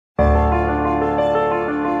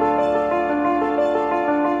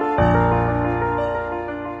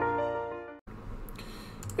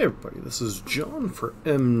This is John for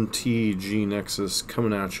MTG Nexus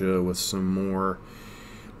coming at you with some more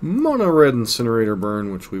Mono Red Incinerator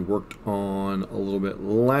burn, which we worked on a little bit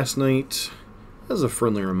last night. As a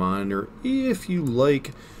friendly reminder, if you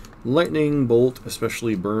like lightning bolt,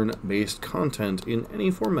 especially burn-based content in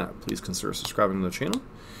any format, please consider subscribing to the channel.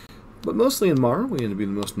 But mostly in Mar, we aim to be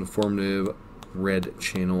the most informative red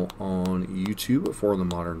channel on YouTube for the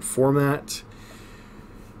modern format.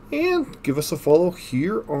 And give us a follow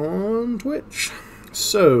here on Twitch.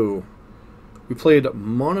 So, we played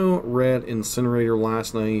Mono Red Incinerator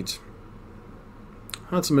last night.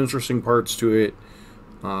 Had some interesting parts to it.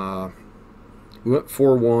 We went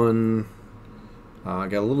 4-1.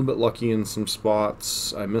 Got a little bit lucky in some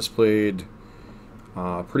spots. I misplayed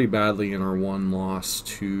pretty badly in our one loss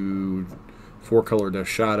to 4-color Death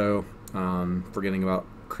Shadow. Forgetting about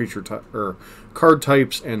creature or card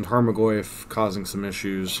types and Tarmogoyf causing some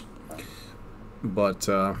issues. But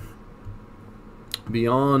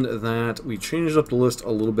beyond that, we changed up the list a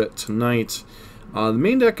little bit tonight. The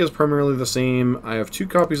main deck is primarily the same. I have 2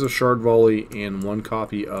 copies of Shard Volley and 1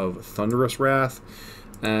 copy of Thunderous Wrath,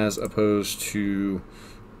 as opposed to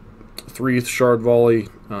 3 Shard Volley.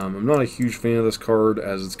 I'm not a huge fan of this card,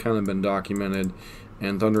 as it's kind of been documented,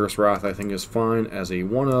 and Thunderous Wrath I think is fine as a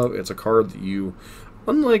one-of. It's a card that you,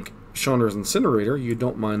 unlike Chandra's Incinerator, you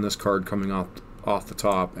don't mind this card coming off the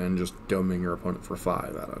top and just doming your opponent for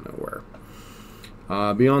 5 out of nowhere.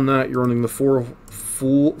 Beyond that, you're running the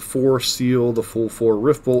full 4 Seal, the full 4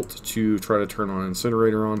 Rift Bolt to try to turn on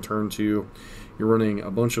Incinerator on turn 2. You're running a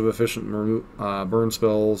bunch of efficient burn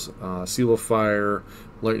spells, Seal of Fire,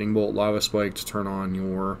 Lightning Bolt, Lava Spike to turn on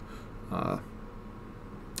your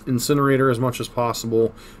Incinerator as much as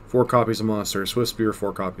possible. 4 copies of Monastery Swiftspear,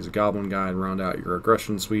 4 copies of Goblin Guide, round out your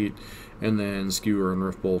aggression suite, and then Skewer and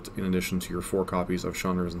Rift Bolt in addition to your 4 copies of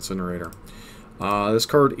Chandra's Incinerator. This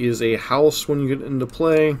card is a house when you get into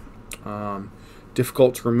play.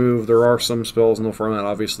 Difficult to remove. There are some spells in the format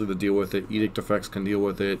obviously that deal with it. Edict Effects can deal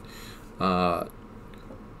with it.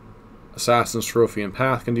 Assassin's Trophy and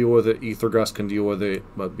Path can deal with it. Ether Gust can deal with it.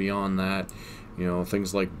 But beyond that, you know,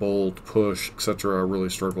 things like Bolt, Push, etc. really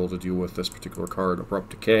struggle to deal with this particular card. Abrupt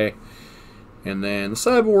Decay. And then the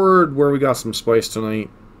sideboard, where we got some spice tonight.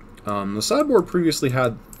 The sideboard previously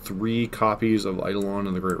had 3 copies of Eidolon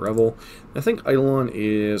and the Great Revel. I think Eidolon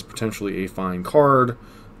is potentially a fine card,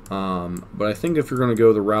 but I think if you're going to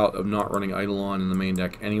go the route of not running Eidolon in the main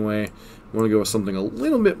deck anyway, I want to go with something a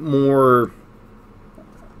little bit more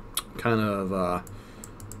kind of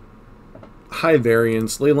high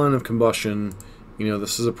variance. Leyline of Combustion, you know,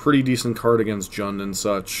 this is a pretty decent card against Jund and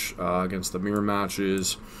such, against the mirror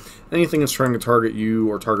matches. Anything that's trying to target you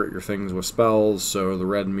or target your things with spells, so the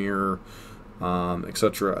red mirror,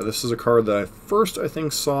 etc. This is a card that I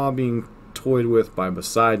think saw being toyed with by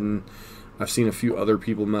Poseidon. I've seen a few other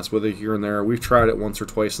people mess with it here and there. We've tried it once or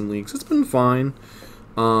twice in leagues. It's been fine.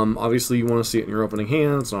 Obviously, you want to see it in your opening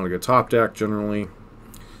hand. It's not a good top deck, generally.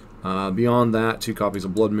 Beyond that, 2 copies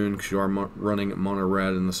of Blood Moon, because you are running Mono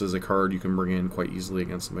Red, and this is a card you can bring in quite easily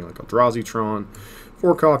against something like Eldrazi-tron.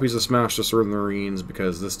 4 copies of Smash the Sword of the Marines,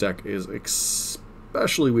 because this deck is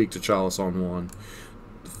especially weak to Chalice on 1.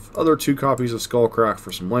 Other 2 copies of Skullcrack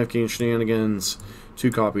for some life gain shenanigans.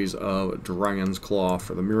 2 copies of Dragon's Claw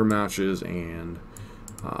for the mirror matches and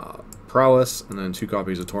prowess, and then 2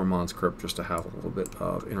 copies of Tormod's Crypt just to have a little bit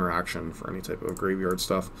of interaction for any type of graveyard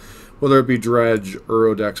stuff, whether it be Dredge,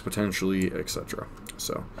 Urodex potentially, etc.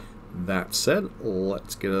 So, that said,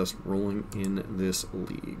 let's get us rolling in this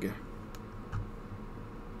league.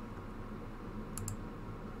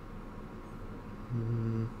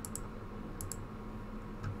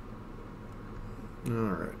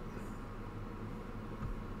 Alright.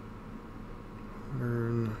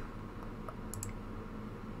 Turn.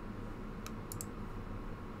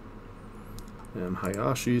 And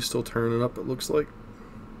Hayashi's still turning up, it looks like.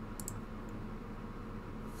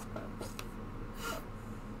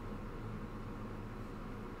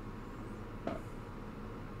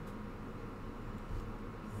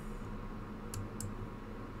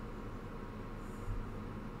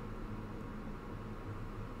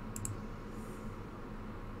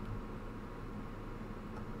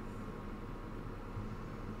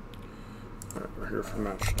 Alright, we're here for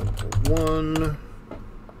match number 1.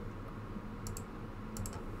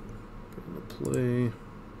 Play.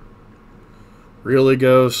 Really,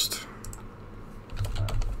 Ghost?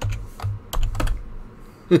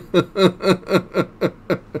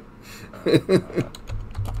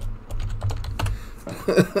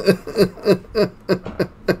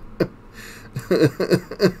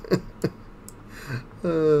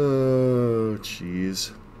 Oh,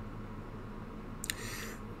 jeez.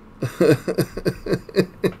 Yeah.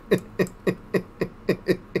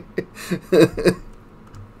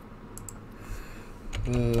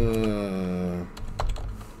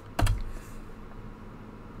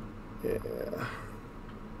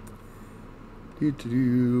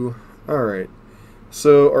 Alright.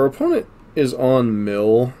 So our opponent is on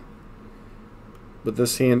Mill, but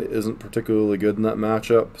this hand isn't particularly good in that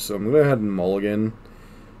matchup, so I'm going to go ahead and mulligan.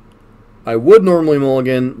 I would normally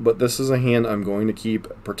mulligan, but this is a hand I'm going to keep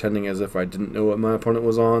pretending as if I didn't know what my opponent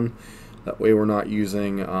was on. That way we're not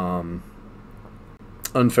using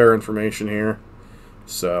unfair information here.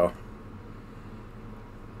 So,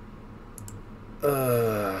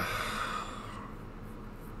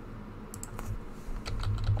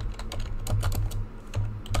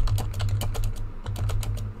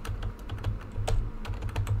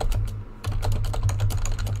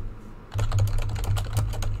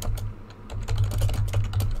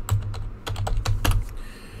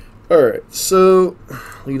 alright, so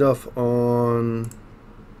lead off on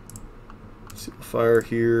Seal Fire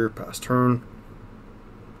here, pass turn.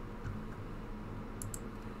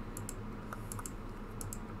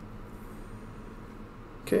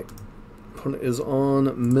 Okay, opponent is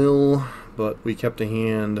on Mill, but we kept a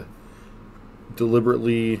hand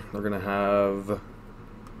deliberately. They're going to have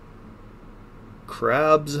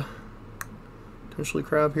crabs, potentially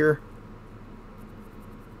crab here.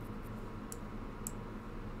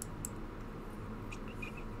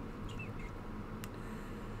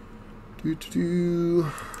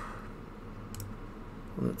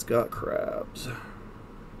 And it's got crabs.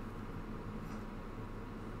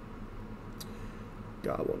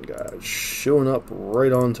 Goblin guys showing up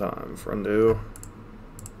right on time, friendo.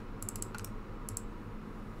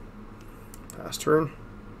 Pass turn.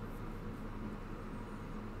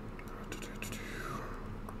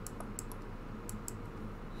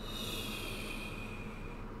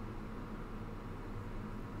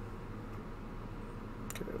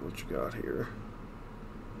 Okay, what you got here?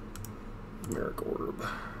 Merrick Orb.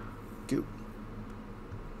 Goop.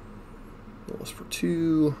 Willis for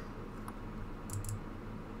 2.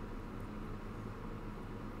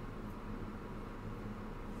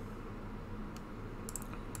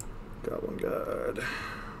 Goblin Guide.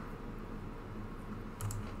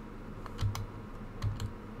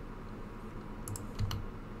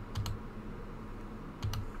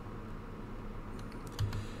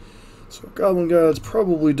 So Goblin Guide's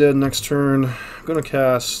probably dead next turn. I'm going to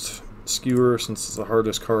cast Skewer since it's the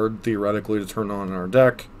hardest card theoretically to turn on in our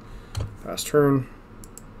deck. Pass turn.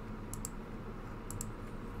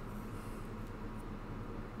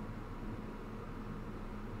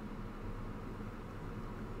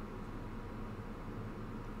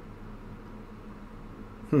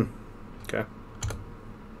 Okay.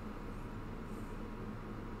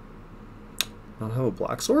 Not have a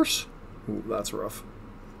black source? Ooh, that's rough.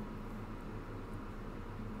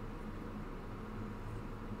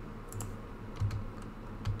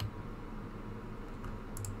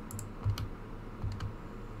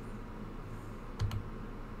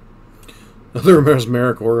 Another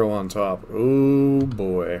Mesmeric Oro on top. Oh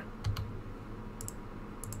boy.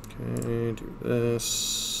 Okay, do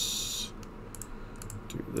this.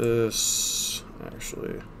 Do this.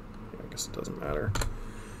 Actually, yeah, I guess it doesn't matter.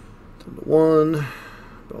 10 to 1.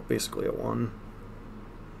 Well, basically a 1.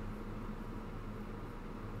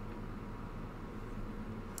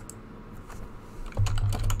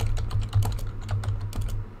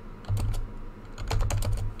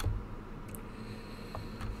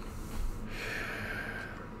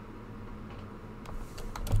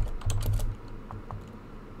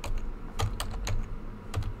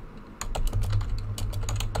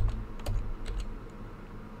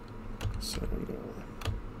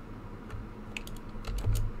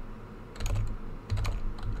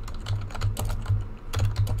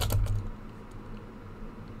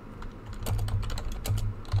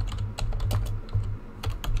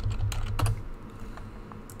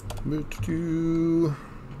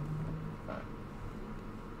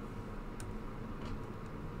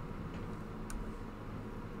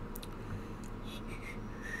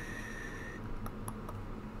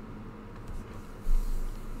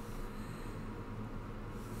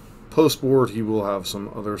 Post board, he will have some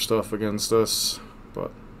other stuff against us, but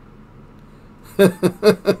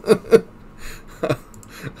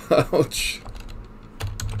ouch.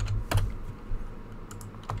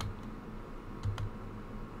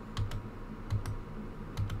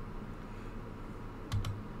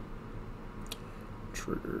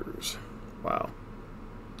 Triggers. Wow.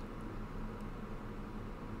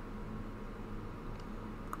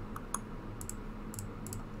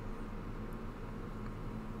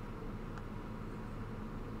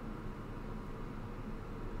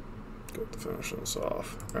 Good to finish this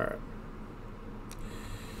off. Alright.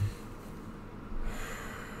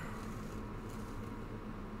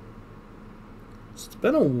 It's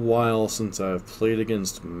been a while since I've played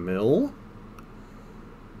against Mill.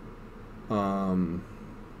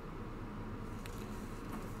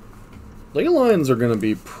 Ley lines are going to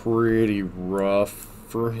be pretty rough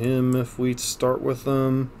for him if we start with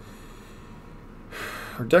them.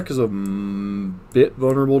 Our deck is a bit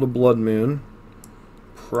vulnerable to Blood Moon.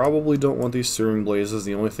 Probably don't want these Searing Blazes.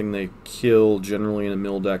 The only thing they kill generally in a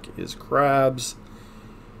Mill deck is crabs.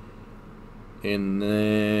 And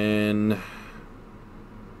then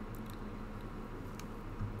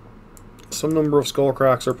some number of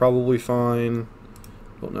Skullcracks are probably fine.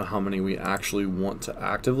 Don't know how many we actually want to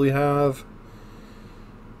actively have,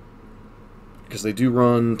 because they do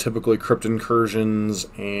run typically Crypt Incursions,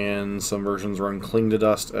 and some versions run Cling to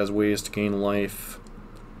Dust as ways to gain life.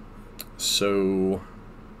 So,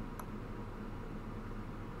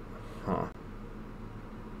 we'll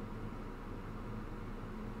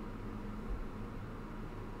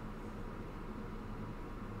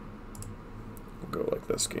go like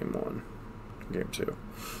this, game 1, game 2.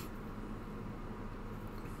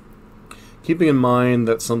 Keeping in mind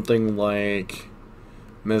that something like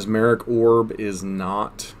Mesmeric Orb is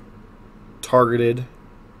not targeted,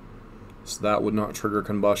 so that would not trigger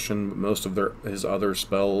combustion, but most of his other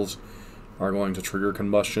spells are going to trigger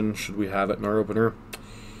combustion should we have it in our opener.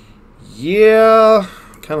 Yeah,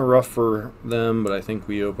 kind of rough for them, but I think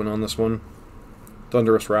we open on this one.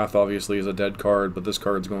 Thunderous Wrath obviously is a dead card, but this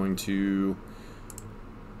card's going to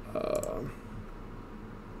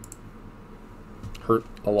hurt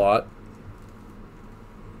a lot.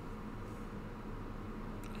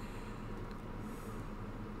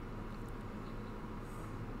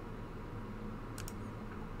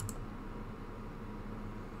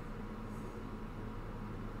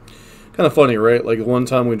 Kind of funny, right? Like one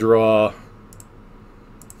time we draw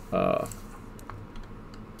we have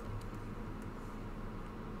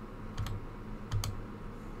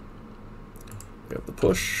the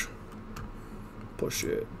push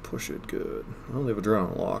it good. Well, they have a draw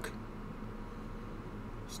on lock.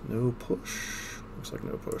 There's no push. Looks like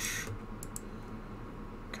no push.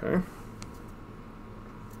 Okay.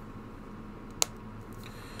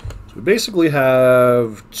 So we basically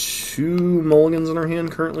have 2 mulligans in our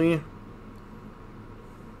hand currently.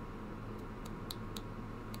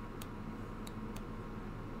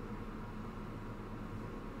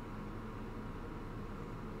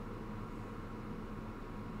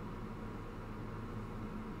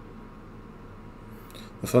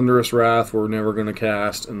 The Thunderous Wrath we're never going to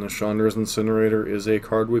cast, and the Chandra's Incinerator is a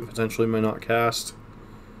card we potentially may not cast.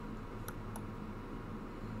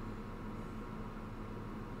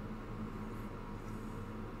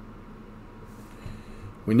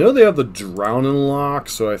 We know they have the Drowning lock,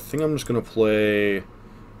 so I think I'm just going to play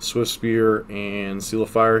Swift Spear and Seal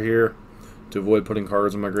of Fire here to avoid putting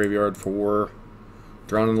cards in my graveyard for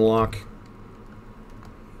Drowning lock.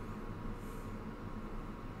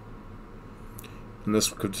 And this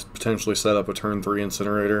could potentially set up a turn 3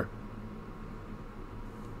 Incinerator.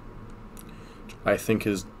 I think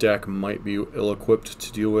his deck might be ill-equipped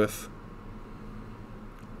to deal with.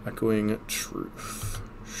 Echoing Truth.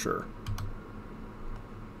 Sure.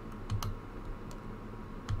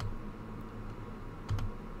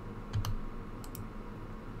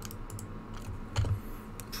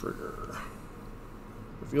 Trigger.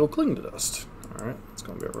 Reveal Cling to Dust. Alright, it's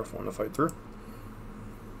going to be a rough one to fight through.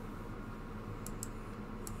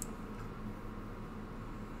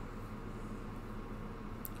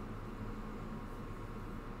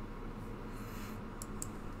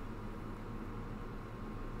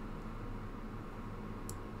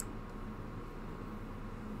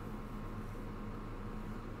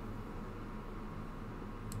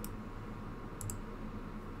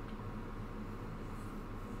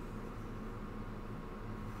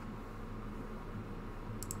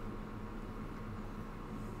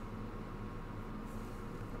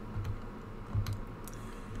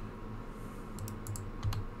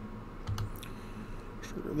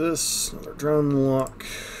 Trigger this, another Drone lock.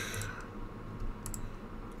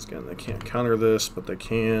 Again, they can't counter this, but they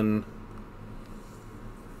can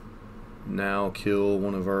now kill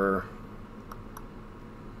one of our...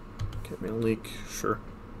 Can't make a leak, sure.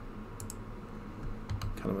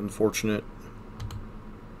 Kind of unfortunate.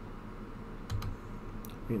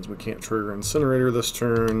 Means we can't trigger Incinerator this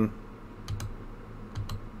turn.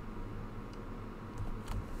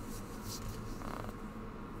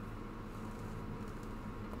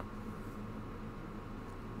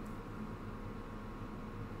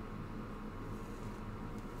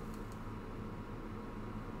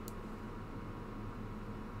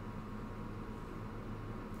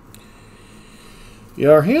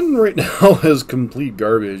 Yeah, our hand right now is complete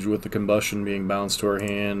garbage, with the Combustion being bounced to our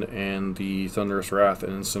hand and the Thunderous Wrath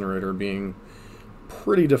and Incinerator being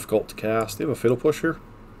pretty difficult to cast. They have a Fatal Push here?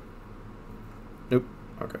 Nope.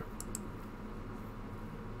 Okay.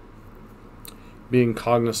 Being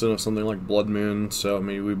cognizant of something like Blood Moon, so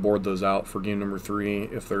maybe we board those out for game number 3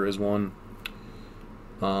 if there is one.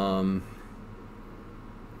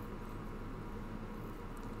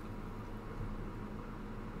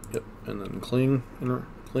 Yep, and then cling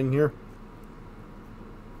here.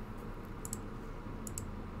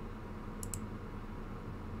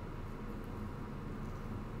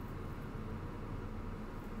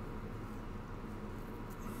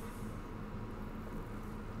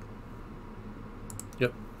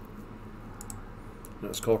 Yep. No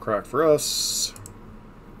Skullcrack for us.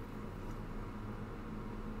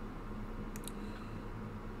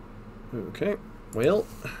 Okay, well,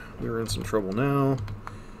 we're in some trouble now.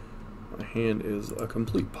 My hand is a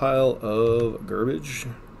complete pile of garbage.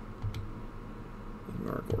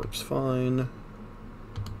 Mark Orb's fine.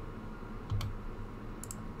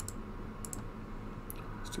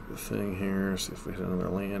 Let's do the thing here, see if we hit another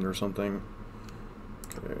land or something.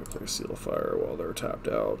 Okay, play Seal of Fire while they're tapped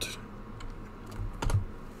out.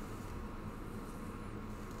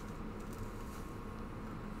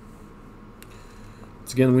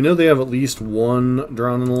 So again, we know they have at least one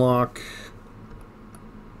Drown in the Loch.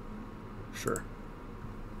 Sure.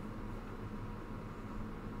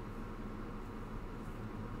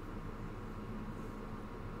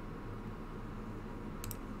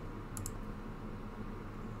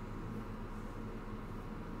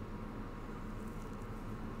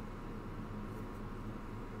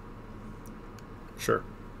 Sure.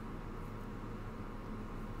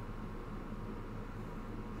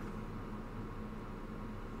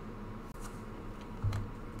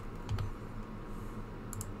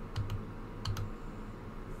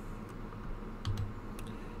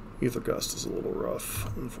 Ether Gust is a little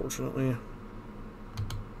rough, unfortunately.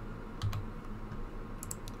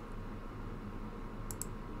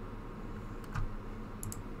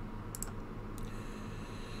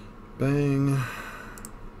 Bang.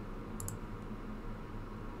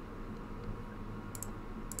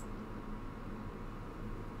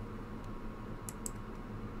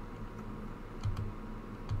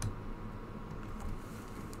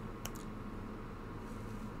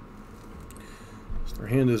 Our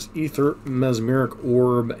hand is Ether, Mesmeric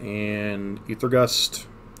Orb, and Ether Gust.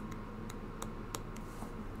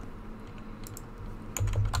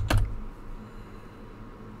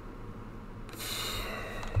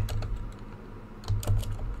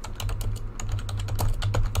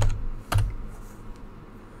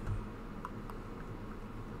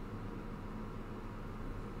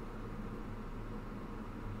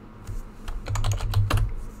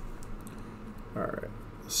 Alright,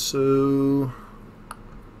 so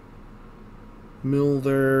mill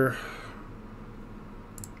there.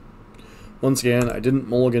 Once again, I didn't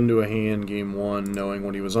mulligan to a hand game 1 knowing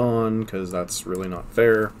what he was on, because that's really not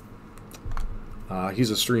fair. He's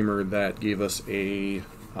a streamer that gave us a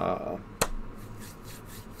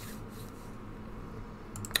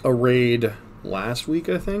raid last week,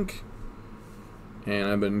 I think.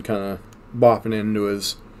 And I've been kind of bopping into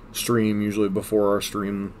his stream, usually before our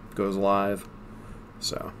stream goes live.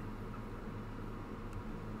 So...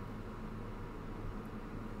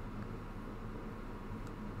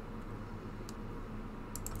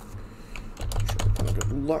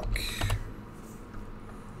 good luck.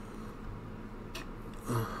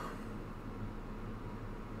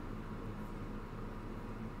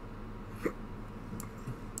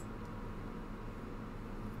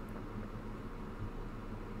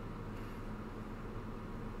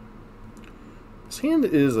 This hand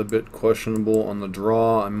is a bit questionable on the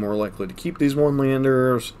draw. I'm more likely to keep these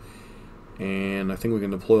one-landers, and I think we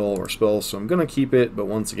can deploy all of our spells, so I'm going to keep it, but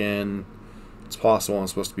once again, it's possible I'm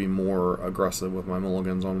supposed to be more aggressive with my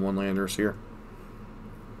mulligans on one-landers here.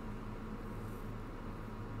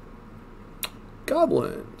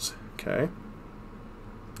 Goblins. Okay.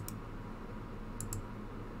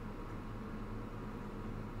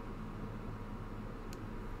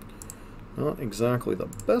 Not exactly the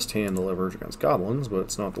best hand to leverage against goblins, but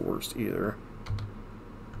it's not the worst either.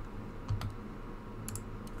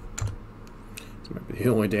 This might be the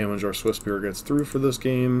only damage our Swift Spear gets through for this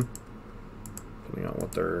game, depending on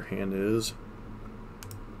what their hand is.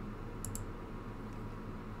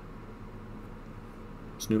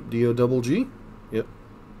 Snoop Dio double G? Yep.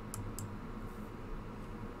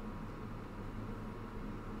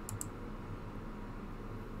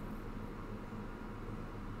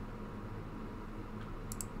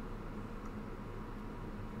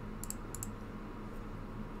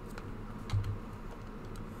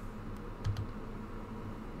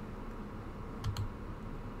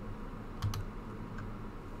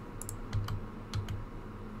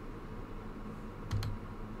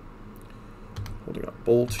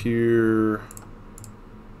 Bolt here.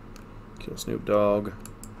 Kill Snoop Dogg.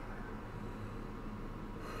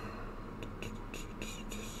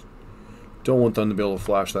 Don't want them to be able to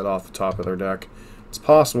flash that off the top of their deck. It's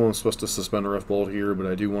possible I'm supposed to suspend a Rift Bolt here, but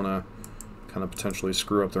I do want to kind of potentially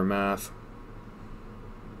screw up their math.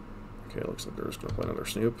 Okay, looks like they're just going to play another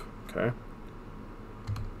Snoop. Okay.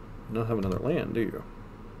 You don't have another land, do you?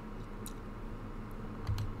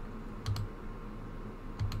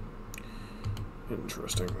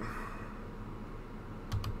 Interesting.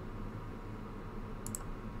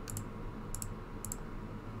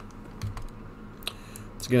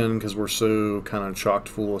 It's again because we're so kind of chocked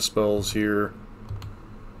full of spells here.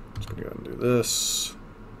 Just gonna go ahead and do this.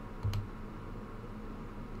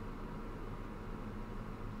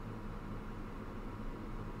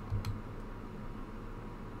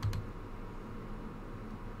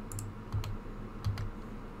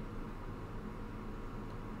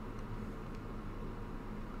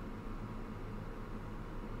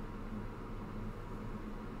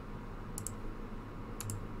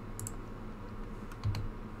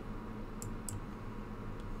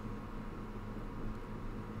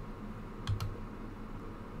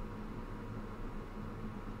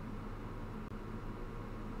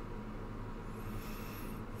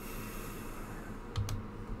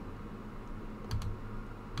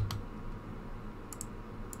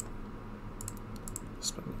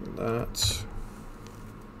 Spending that.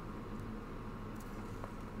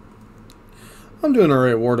 I'm doing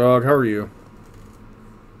alright, War Dog. How are you?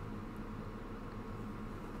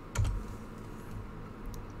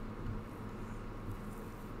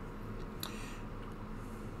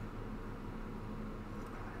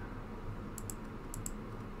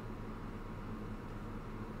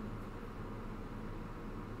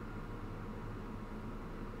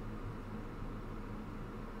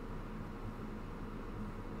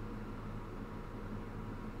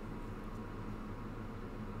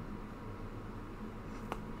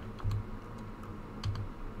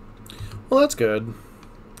 Well, that's good.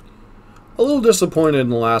 A little disappointed in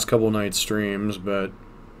the last couple nights' streams, but,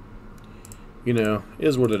 you know,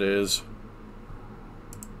 is what it is.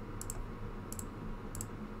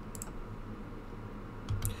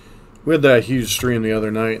 We had that huge stream the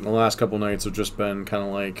other night, and the last couple nights have just been kind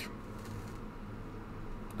of like,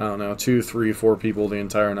 I don't know, 2, 3, 4 people the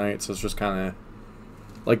entire night, so it's just kind of,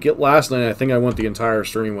 like, last night I think I went the entire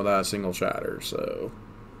stream without a single chatter, so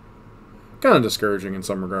kind of discouraging in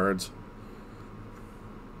some regards.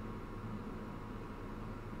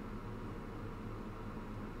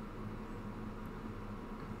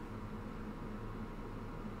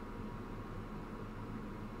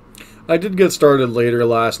 I did get started later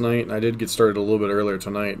last night, and I did get started a little bit earlier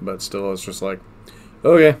tonight, but still, it's just like,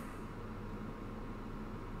 okay.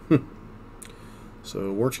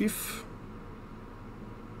 So, War Chief?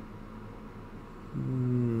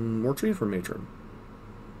 War Chief or Matron?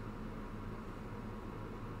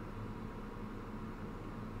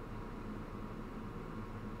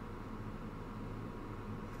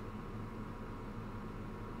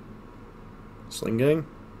 Sling Gang?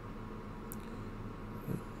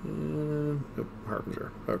 Nope,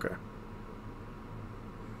 Harbinger. Okay.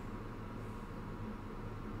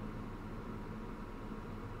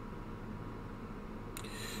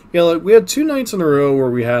 Yeah, like, we had 2 nights in a row where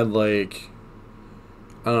we had, like,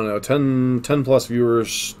 I don't know, 10 plus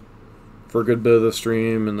viewers for a good bit of the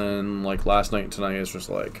stream, and then, like, last night and tonight is just,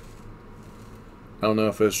 like, I don't know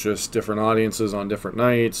if it's just different audiences on different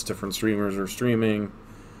nights, different streamers are streaming.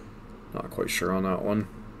 Not quite sure on that one.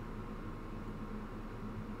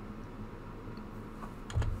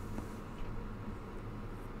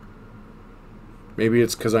 Maybe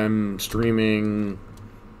it's because I'm streaming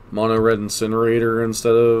Mono Red Incinerator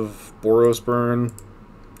instead of Boros Burn.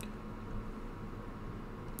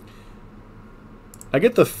 I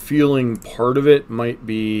get the feeling part of it might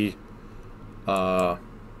be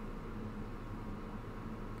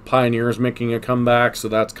Pioneers making a comeback, so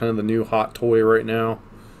that's kind of the new hot toy right now.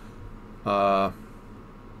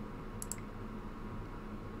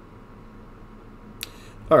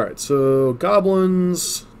 Alright, so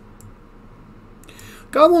Goblins.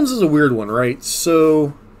 Goblins is a weird one, right?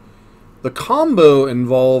 So the combo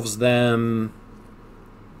involves them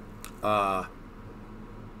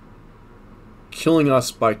killing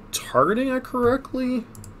us by targeting it correctly.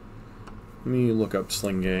 Let me look up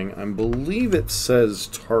Sling Gang. I believe it says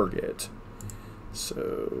target.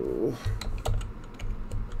 So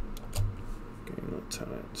Game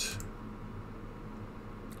Lieutenant.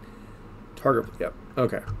 Target, yep,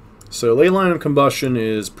 okay. So Leyline of Combustion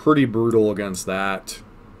is pretty brutal against that.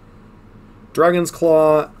 Dragon's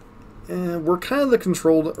Claw, we're kind of the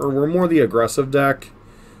controlled, or we're more the aggressive deck,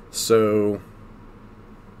 so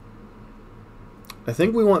I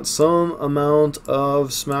think we want some amount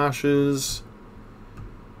of smashes,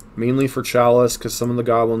 mainly for Chalice, because some of the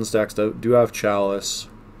Goblins decks do have Chalice.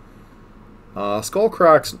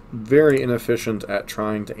 Skullcrack's very inefficient at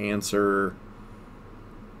trying to answer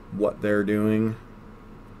what they're doing.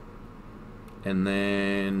 And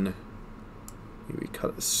then maybe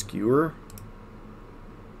cut a Skewer.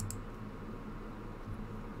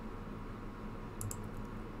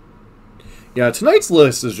 Yeah, tonight's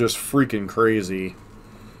list is just freaking crazy.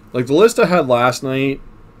 Like, the list I had last night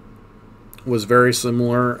was very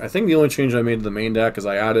similar. I think the only change I made to the main deck is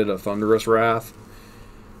I added a Thunderous Wrath.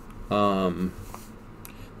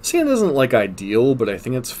 This hand isn't, like, ideal, but I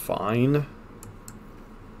think it's fine.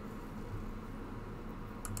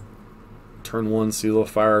 Turn 1, Seal of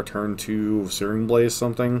Fire. Turn 2, Searing Blaze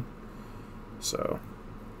something. So.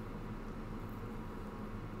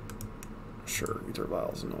 Sure, Ether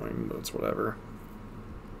Vial's annoying, but it's whatever.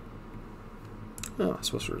 Oh,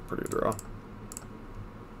 Swisser's pretty draw.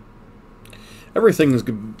 Everything is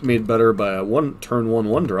made better by a turn 1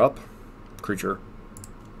 1-drop creature.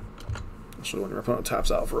 Especially when your opponent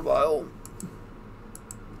taps out for a Vial.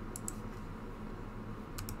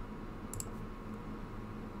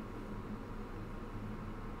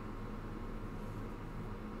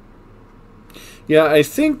 Yeah, I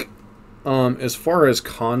think as far as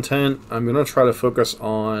content, I'm going to try to focus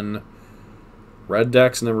on red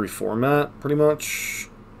decks in every format, pretty much.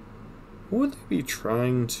 What would they be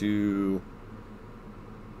trying to...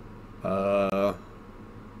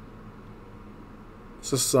 Is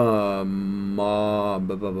this the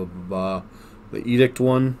Edict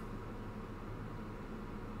one?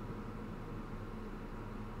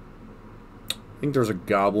 I think there's a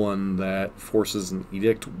Goblin that forces an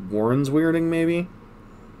Edict. Warren's weirding, maybe?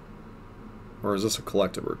 Or is this a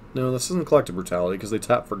Collective? No, this isn't Collective Brutality, because they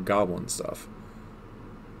tap for Goblin stuff.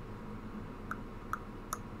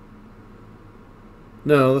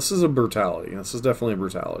 No, this is a Brutality. This is definitely a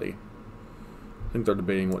Brutality. I think they're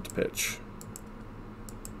debating what to pitch.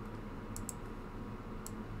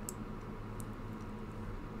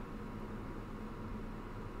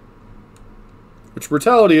 Which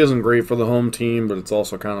Brutality isn't great for the home team, but it's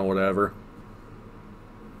also kind of whatever.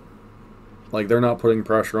 Like, they're not putting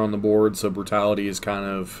pressure on the board, so Brutality is kind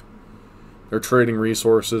of... They're trading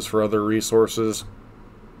resources for other resources.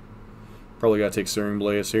 Probably got to take Searing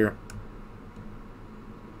Blaze here.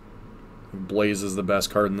 Blaze is the best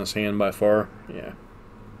card in this hand by far. Yeah.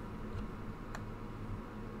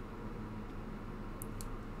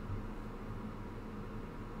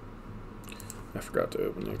 I forgot to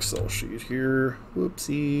open the Excel sheet here.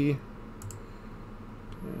 Whoopsie.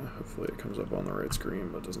 Yeah, hopefully it comes up on the right screen,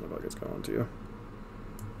 but it doesn't look like it's going to.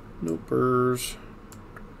 Nopers.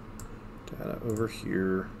 Data over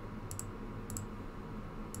here.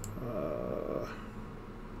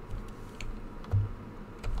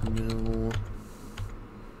 Mill.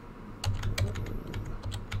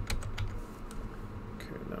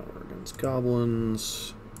 Okay, now we're against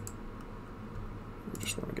Goblins. We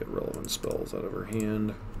just want to get relevant spells out of our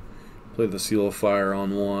hand. Play the Seal of Fire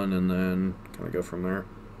on one, and then kind of go from there.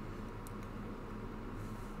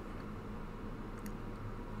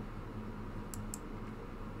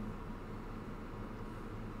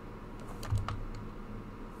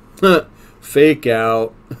 Fake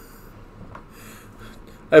out.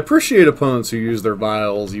 I appreciate opponents who use their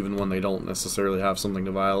vials even when they don't necessarily have something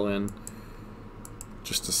to vial in.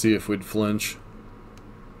 Just to see if we'd flinch.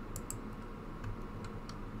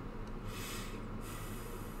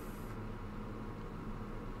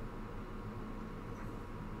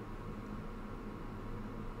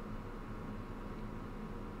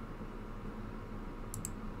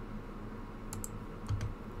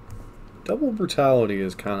 Double Brutality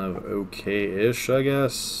is kind of okay-ish, I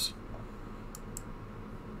guess.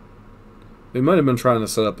 They might have been trying to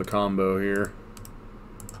set up the combo here.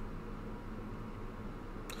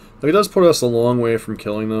 Like, it does put us a long way from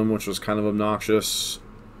killing them, which was kind of obnoxious.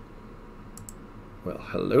 Well,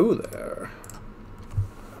 hello there.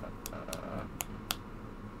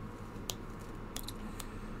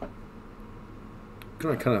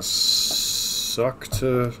 Gonna kind of suck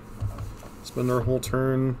to spend our whole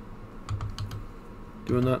turn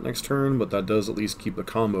doing that next turn, but that does at least keep the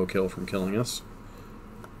combo kill from killing us.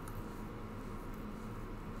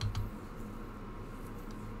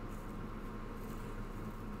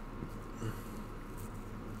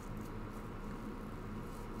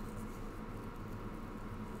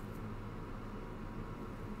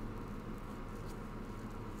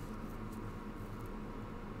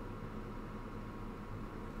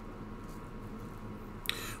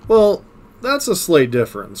 Well, that's a slight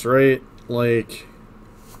difference, right? Like,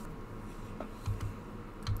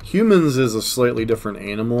 humans is a slightly different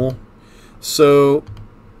animal. So,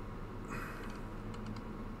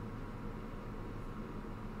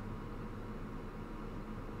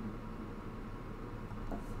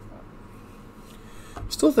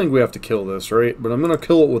 still think we have to kill this, right? But I'm going to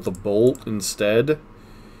kill it with a bolt instead.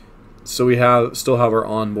 So we still have our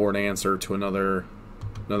onboard answer to another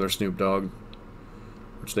Snoop Dogg,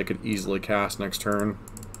 which they could easily cast next turn.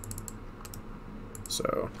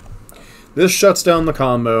 So this shuts down the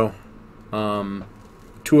combo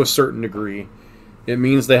to a certain degree. It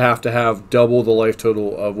means they have to have double the life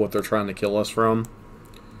total of what they're trying to kill us from.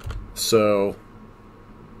 So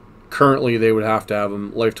currently they would have to have a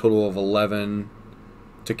life total of 11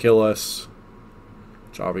 to kill us,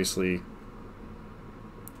 which obviously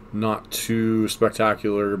not too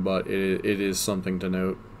spectacular, but it is something to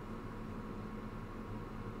note.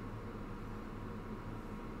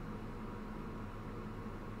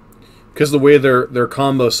 Because the way their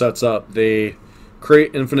combo sets up, they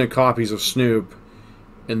create infinite copies of Snoop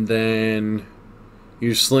and then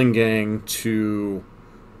use Sling Gang to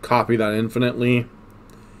copy that infinitely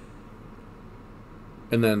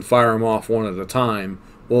and then fire them off one at a time.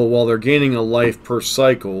 Well, while they're gaining a life per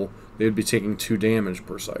cycle, they would be taking 2 damage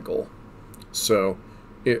per cycle. So,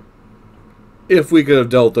 if we could have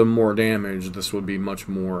dealt them more damage, this would be much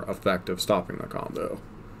more effective stopping the combo.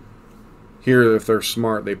 Here, if they're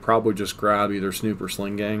smart, they probably just grab either Snoop or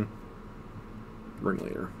Sling Gang.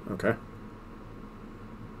 Ringleader, okay.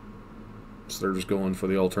 So they're just going for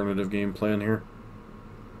the alternative game plan here.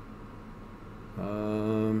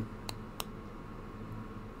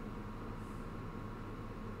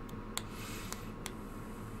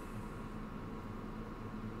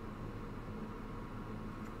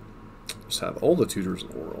 Just have all the tutors in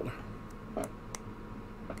the world.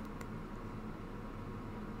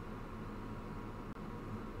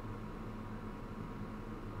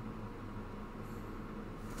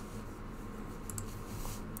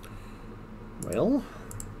 Well,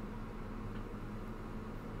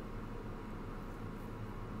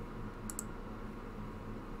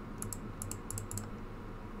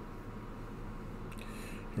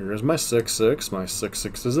 here's my 6/6. My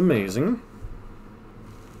 6/6 is amazing.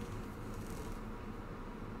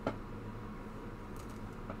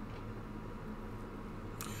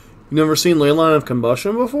 You never seen Leyline of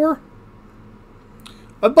Combustion before?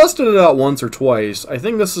 I busted it out once or twice. I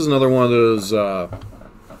think this is another one of those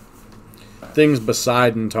things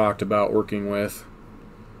Poseidon talked about working with.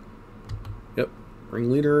 Yep,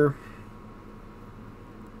 Ringleader.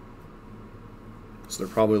 So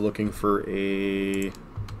they're probably looking for a...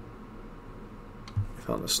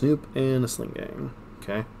 found a Snoop and a Sling Gang.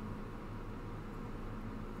 Okay.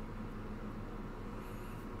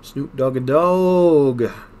 Snoop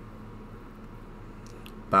Dogg-a-Dog.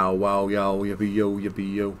 Bow wow yow yippee yo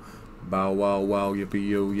yippee yo. Bow wow wow yippee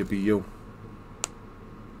yo yippee yo.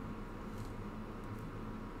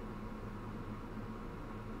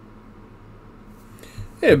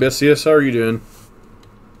 Hey Abysseus, how are you doing?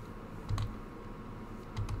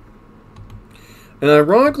 And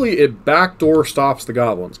ironically, it backdoor stops the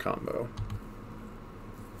Goblins combo.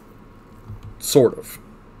 Sort of.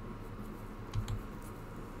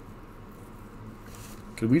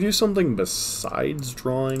 Could we do something besides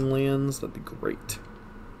drawing lands? That'd be great.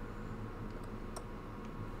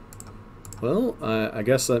 Well, I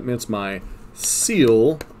guess that means my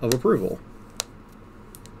seal of approval.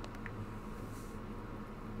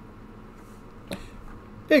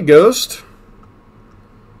 Hey, Ghost.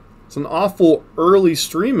 It's an awful early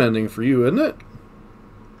stream ending for you, isn't it?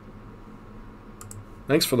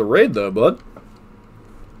 Thanks for the raid, though, bud.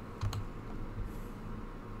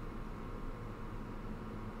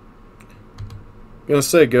 Gonna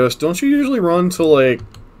say, Ghost, don't you usually run till like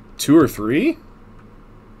 2 or 3?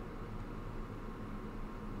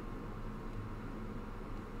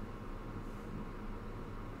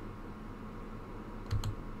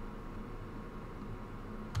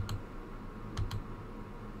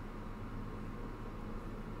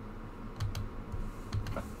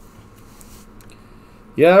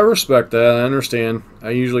 Yeah, I respect that. I understand.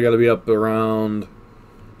 I usually got to be up around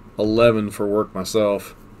 11 for work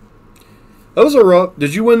myself. That was a rough...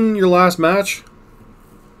 Did you win your last match?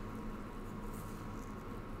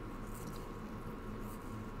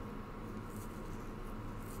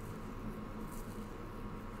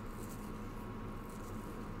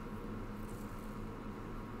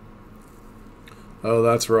 Oh,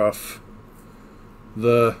 that's rough.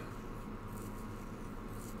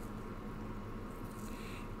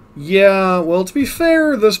 Yeah, well, to be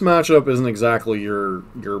fair, this matchup isn't exactly your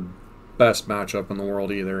best matchup in the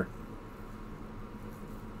world either.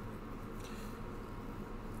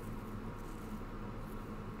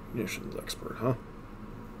 Munitions expert, huh?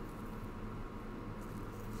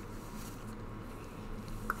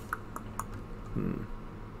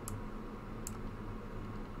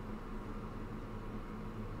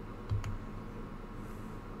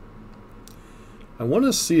 I want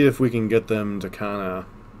to see if we can get them to kind of...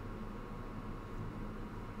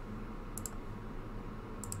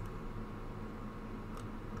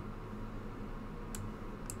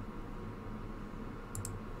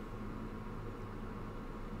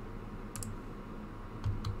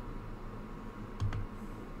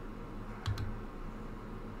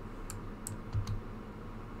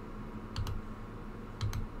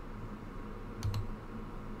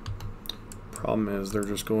 Problem is, they're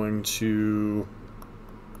just going to...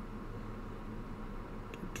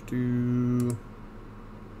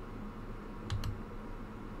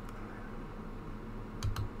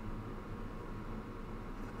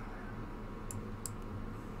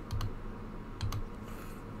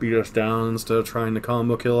 beat us down instead of trying to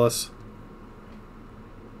combo kill us.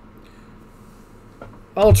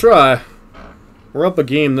 I'll try. We're up a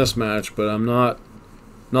game this match, but I'm not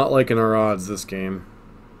liking our odds this game.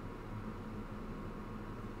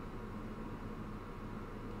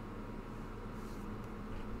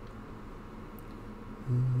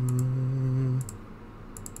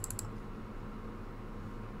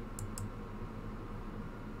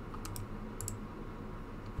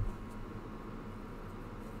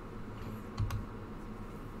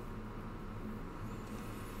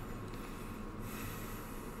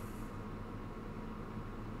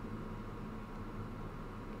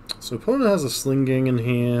 So opponent has a Sling Gang in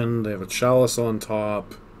hand, they have a Chalice on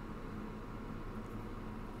top.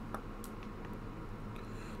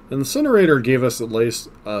 Incinerator gave us at least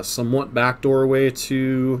a somewhat backdoor way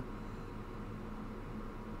to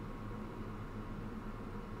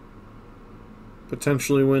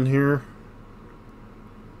potentially win here.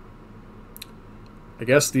 I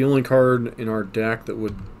guess the only card in our deck that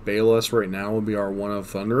would bail us right now would be our one of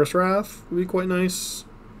Thunderous Wrath. Would be quite nice.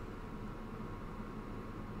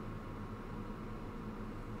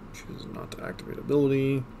 Choose not to activate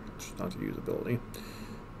ability. Choose not to use ability.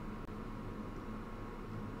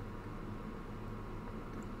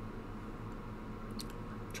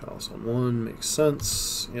 Chalice on one makes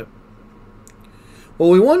sense. Yep. Well,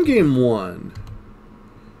 we won game one.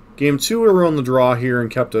 Game two, we were on the draw here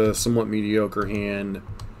and kept a somewhat mediocre hand.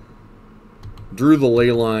 Drew the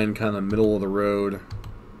ley line kind of middle of the road.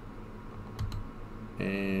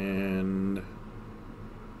 And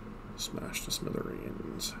smashed to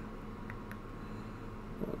smithereens.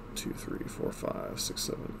 1, 2, 3, 4, 5, 6,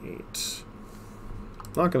 7, 8.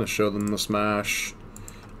 Not going to show them the smash.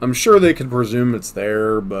 I'm sure they could presume it's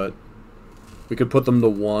there, but we could put them to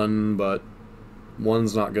 1, but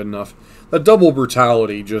 1's not good enough. That double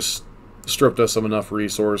brutality just stripped us of enough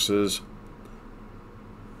resources.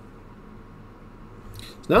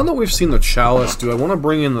 Now that we've seen the Chalice, do I want to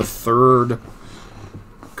bring in the third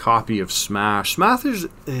copy of Smash?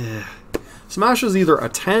 Smash is either a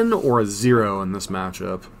 10 or a 0 in this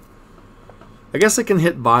matchup. I guess it can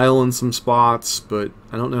hit Bile in some spots, but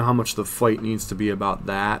I don't know how much the fight needs to be about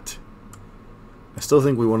that. I still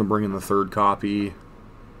think we want to bring in the third copy.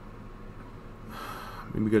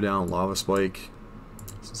 Maybe go down Lava Spike,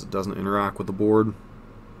 since it doesn't interact with the board.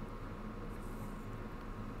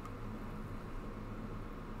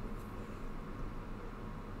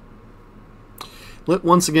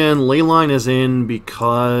 Once again, Leyline is in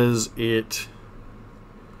because it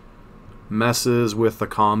messes with the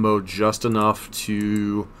combo just enough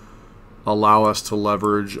to allow us to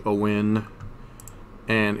leverage a win,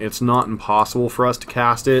 and it's not impossible for us to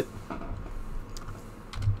cast it.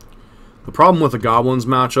 The problem with the Goblins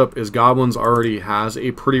matchup is Goblins already has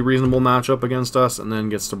a pretty reasonable matchup against us and then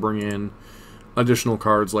gets to bring in additional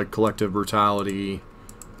cards like Collective Brutality,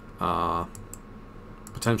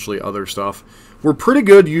 potentially other stuff. We're pretty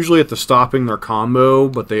good usually at the stopping their combo,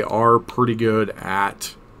 but they are pretty good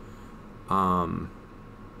at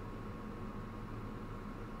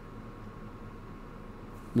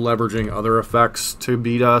leveraging other effects to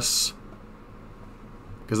beat us,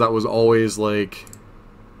 because that was always like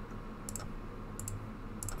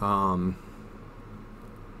the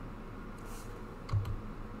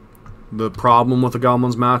problem with the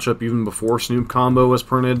Goblins matchup. Even before Snoop Combo was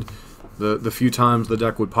printed, the few times the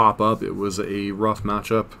deck would pop up, it was a rough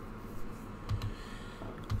matchup.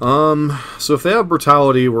 So if they have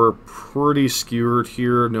Brutality, we're pretty skewered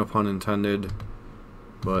here, no pun intended,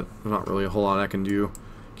 but there's not really a whole lot I can do.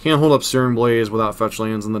 Can't hold up Searing Blaze without fetch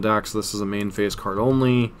lands in the deck, so this is a main phase card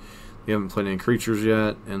only. We haven't played any creatures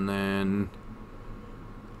yet, and then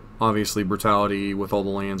obviously Brutality with all the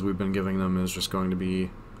lands we've been giving them is just going to be...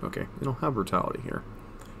 Okay, we don't have Brutality here.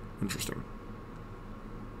 Interesting.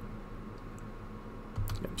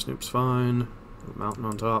 Yep, Snoop's fine. Mountain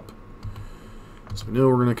on top. So we know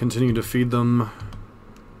we're going to continue to feed them.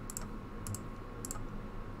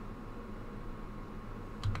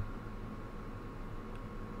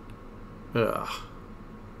 Ugh.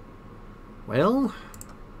 Well,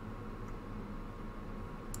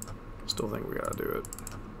 still think we gotta do it.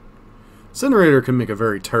 Incinerator can make a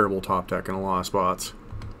very terrible top deck in a lot of spots.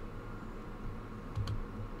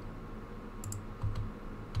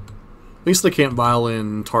 At least they can't vial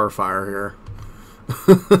in Tarfire here.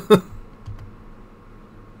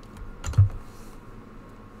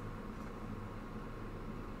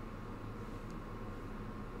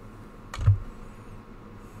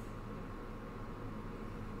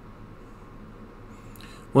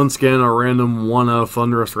 Once again, a random one of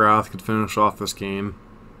Thunderous Wrath could finish off this game.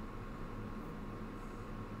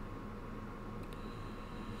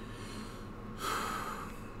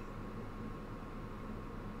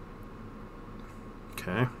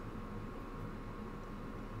 Okay.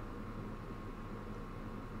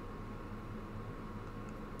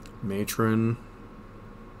 Matron.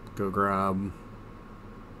 Go grab.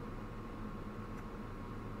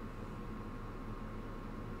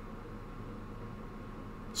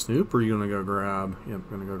 Snoop, or are you going to go grab? Yep, I'm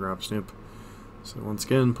going to go grab Snoop. So once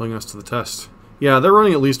again, putting us to the test. Yeah, they're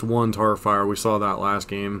running at least one Tarfire. We saw that last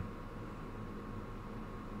game.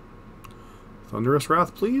 Thunderous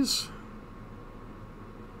Wrath, please.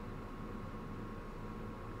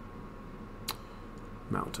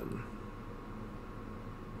 Mountain.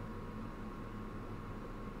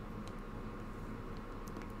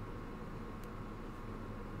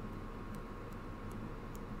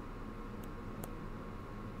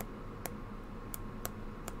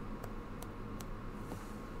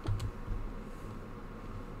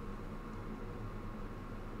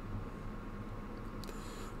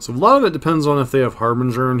 So a lot of it depends on if they have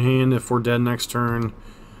Harbinger in hand, if we're dead next turn.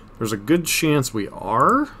 There's a good chance we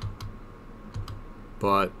are,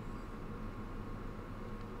 but...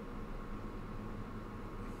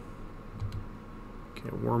 Okay,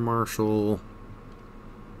 War Marshal.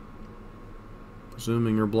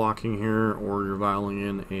 Presuming you're blocking here, or you're vialing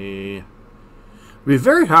in a... I'd be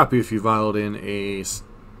very happy if you vialed in a...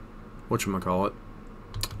 Whatchamacallit?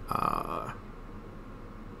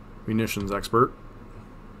 Munitions Expert.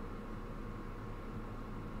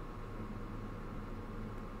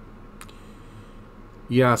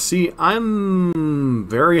 Yeah, see, I'm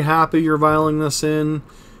very happy you're vialing this in,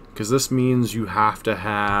 because this means you have to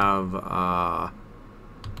have,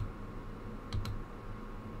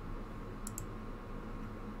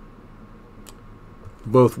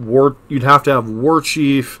 both you'd have to have War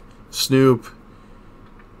Chief, Snoop,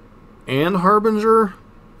 and Harbinger.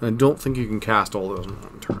 I don't think you can cast all those in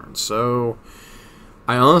one turn, so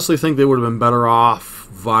I honestly think they would have been better off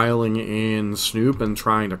vialing in Snoop and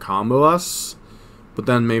trying to combo us. But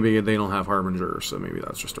then maybe they don't have Harbinger, so maybe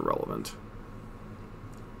that's just irrelevant.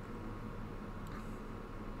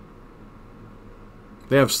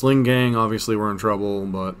 They have Sling Gang, obviously we're in trouble,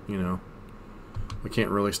 but, you know, we can't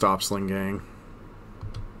really stop Sling Gang.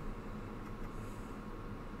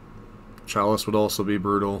 Chalice would also be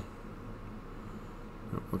brutal.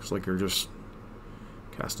 It looks like you're just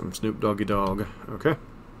casting Snoop Doggy Dog. Okay.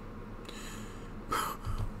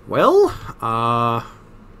 Well,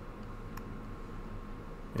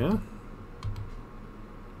 yeah.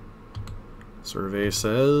 Survey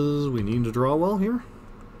says we need to draw well here.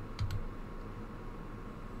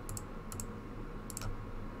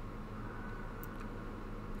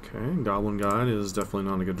 Okay, Goblin Guide is definitely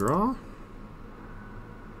not a good draw.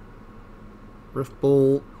 Rift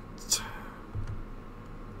Bolt. Rift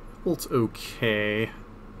Bolt's okay.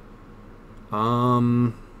 So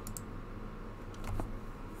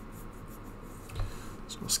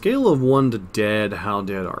on a scale of 1 to dead, how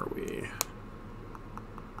dead are we?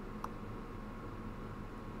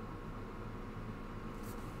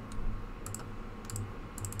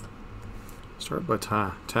 Start by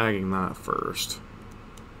tagging that first.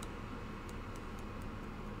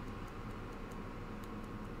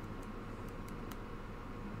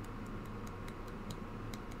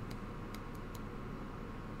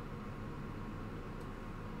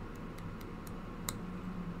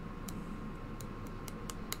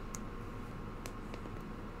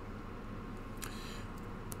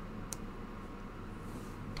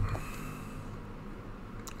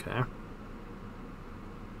 Okay.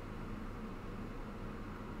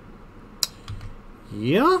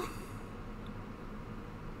 Yeah?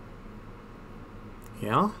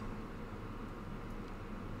 Yeah?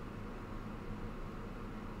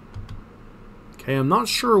 Okay, I'm not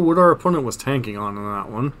sure what our opponent was tanking on in that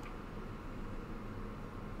one.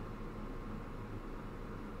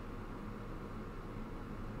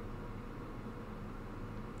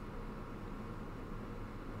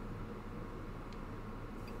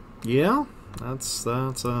 Yeah, that's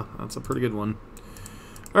a pretty good one.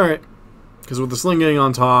 All right, because with the sling getting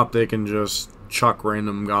on top, they can just chuck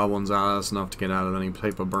random goblins at us enough to get out of any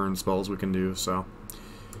type of burn spells we can do. So,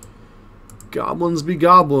 goblins be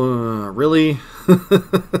goblin, really?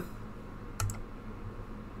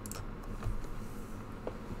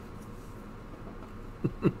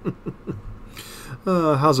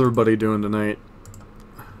 How's everybody doing tonight?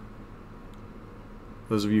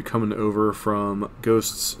 Those of you coming over from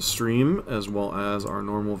Ghost's stream, as well as our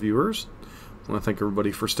normal viewers. I want to thank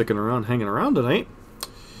everybody for sticking around, hanging around tonight.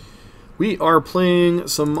 We are playing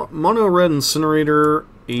some Mono Red Incinerator,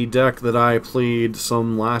 a deck that I played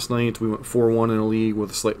some last night. We went 4-1 in a league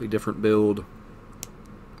with a slightly different build.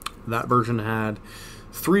 That version had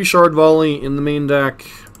 3 Shard Volley in the main deck.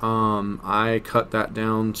 I cut that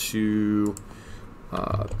down to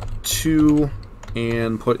 2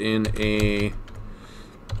 and put in a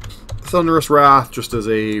Thunderous Wrath just as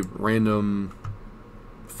a random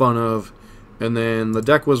fun of, and then the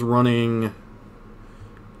deck was running.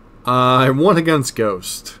 I won against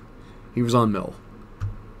Ghost. He was on Mill,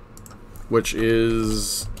 which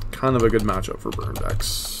is kind of a good matchup for burn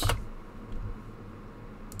decks.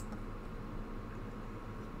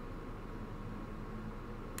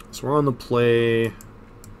 So we're on the play.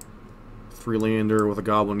 3-lander with a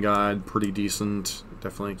Goblin Guide, pretty decent.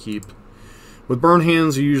 Definitely a keep. With burn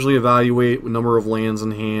hands, you usually evaluate the number of lands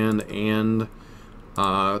in hand, and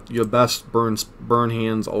your best burn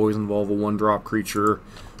hands always involve a 1-drop creature,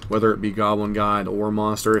 whether it be Goblin Guide or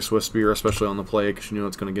Monastery Swift Spear, especially on the play, because you know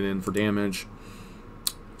it's going to get in for damage.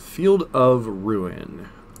 Field of Ruin.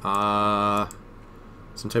 Some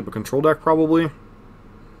type of control deck, probably.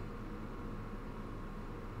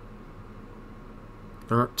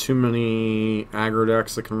 There aren't too many aggro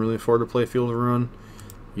decks that can really afford to play Field of Ruin.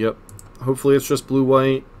 Yep. Hopefully it's just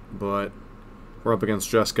blue-white, but we're up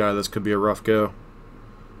against Jeskai. This could be a rough go.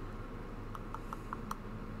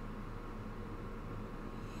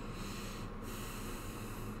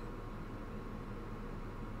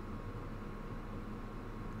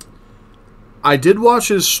 I did watch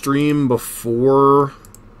his stream before,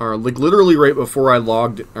 or like literally right before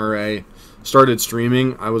I started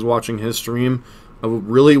streaming. I was watching his stream. I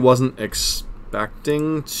really wasn't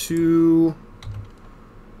expecting to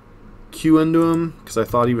queue into him because I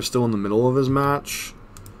thought he was still in the middle of his match.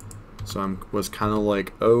 So I was kind of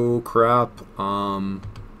like, oh crap, not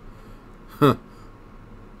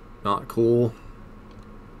cool.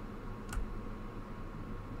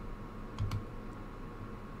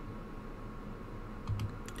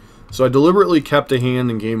 So I deliberately kept a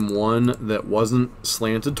hand in game 1 that wasn't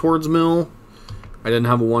slanted towards Mill. I didn't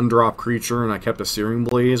have a 1-drop creature, and I kept a Searing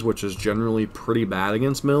Blaze, which is generally pretty bad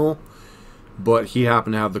against Mill. But he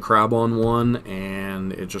happened to have the crab on 1,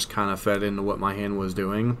 and it just kind of fed into what my hand was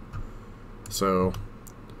doing. So,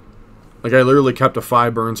 like, I literally kept a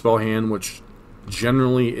 5 burn spell hand, which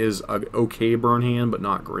generally is an okay burn hand, but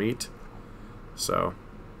not great. So,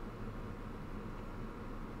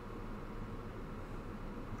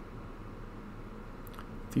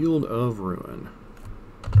 Field of Ruin.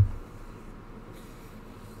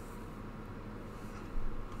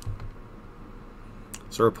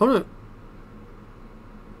 So our opponent,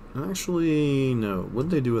 actually, no. What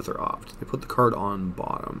did they do with their opt? They put the card on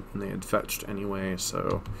bottom, and they had fetched anyway,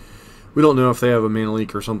 so we don't know if they have a mana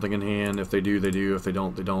leak or something in hand. If they do, they do. If they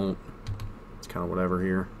don't, they don't. It's kind of whatever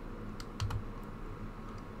here.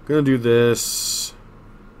 Gonna do this.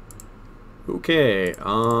 Okay,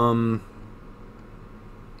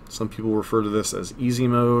 some people refer to this as easy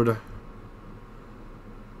mode.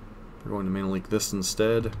 We're going to mana leak this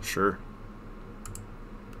instead. Sure.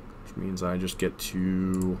 Which means I just get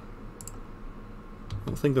to... I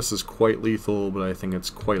don't think this is quite lethal, but I think it's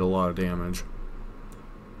quite a lot of damage.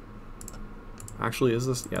 Actually, is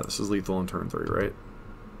this? Yeah, this is lethal on turn 3, right?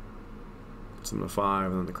 Puts them to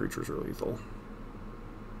 5, and then the creatures are lethal.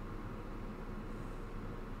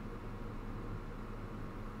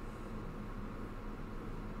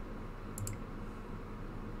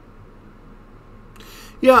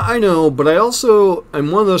 Yeah, I know, but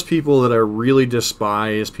I'm one of those people that I really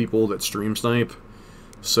despise people that stream snipe.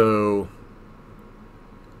 So,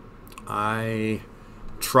 I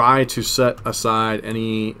try to set aside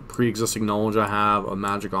any pre-existing knowledge I have of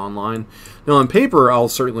Magic Online. Now, on paper, I'll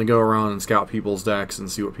certainly go around and scout people's decks and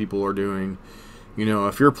see what people are doing. You know,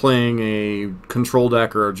 if you're playing a control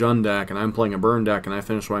deck or a Jund deck, and I'm playing a burn deck, and I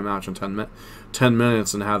finish my match in 10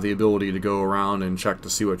 minutes and have the ability to go around and check to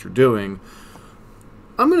see what you're doing,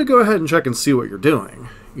 I'm going to go ahead and check and see what you're doing.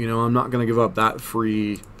 You know, I'm not going to give up that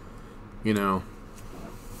free, you know.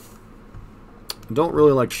 I don't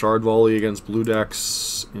really like Shard Volley against blue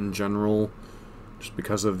decks in general, just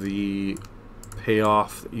because of the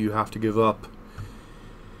payoff that you have to give up.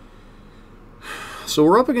 So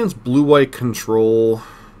we're up against blue-white control.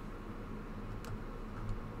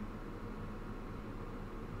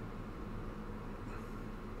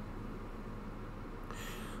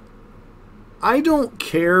 I don't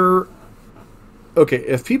care. Okay,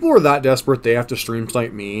 if people are that desperate they have to stream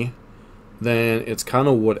snipe me, then it's kind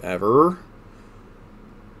of whatever.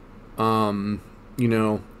 You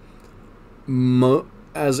know,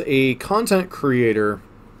 as a content creator,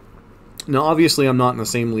 now obviously I'm not in the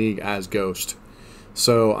same league as Ghost,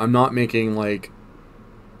 so I'm not making like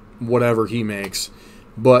whatever he makes,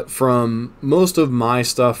 but from most of my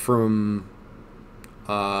stuff from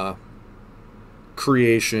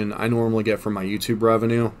creation, I normally get from my YouTube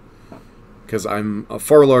revenue, because I'm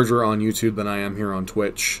far larger on YouTube than I am here on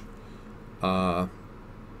Twitch. Do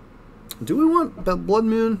we want Blood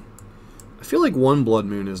Moon? I feel like one Blood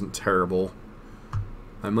Moon isn't terrible.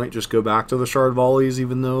 I might just go back to the Shard Volleys,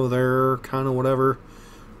 even though they're kind of whatever.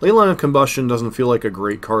 Leyline of Combustion doesn't feel like a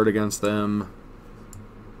great card against them,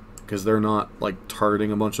 because they're not like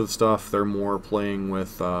targeting a bunch of stuff. They're more playing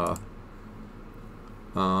with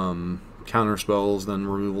counter spells than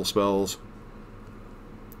removal spells.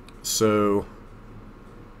 So,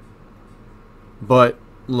 but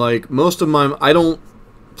like most of my, I don't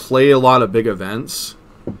play a lot of big events.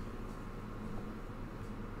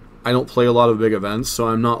 So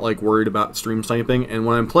I'm not like worried about stream sniping. And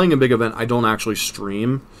when I'm playing a big event, I don't actually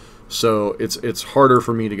stream, so it's harder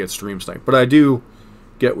for me to get stream sniped. But I do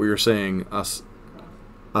get what you're saying. Astal.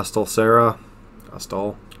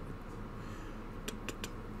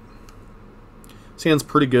 This hand's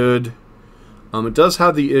pretty good. It does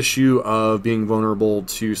have the issue of being vulnerable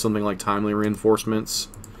to something like timely reinforcements.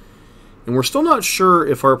 And we're still not sure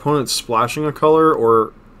if our opponent's splashing a color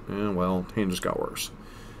or... well, hand just got worse.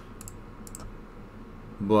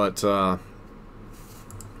 But,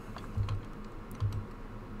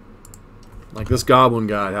 like, this Goblin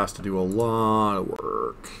guy has to do a lot of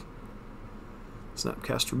work.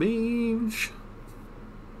 Snapcaster Beach.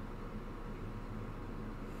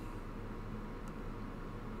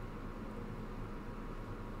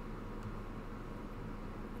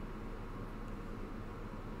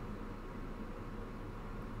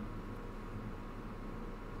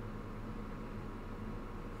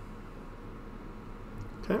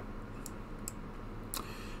 Okay.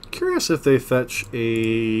 Curious if they fetch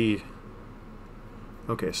a...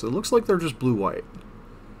 Okay, so it looks like they're just blue-white.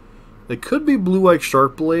 They could be blue-white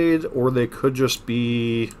Sharp Blade, or they could just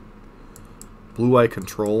be blue-white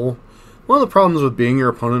Control. One of the problems with being your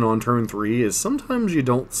opponent on turn 3 is sometimes you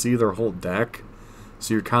don't see their whole deck,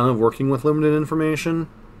 so you're kind of working with limited information.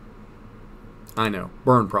 I know,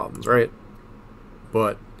 burn problems, right?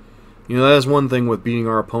 But, you know, that is one thing with beating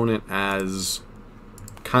our opponent as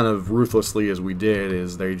kind of ruthlessly as we did,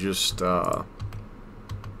 is they just, okay,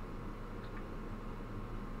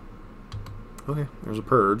 there's a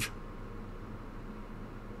Purge.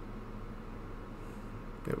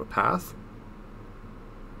 We have a Path.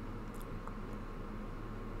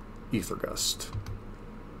 Ether Gust.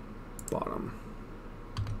 Bottom.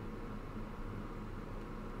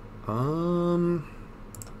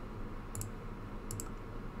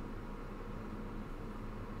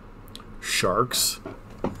 Sharks.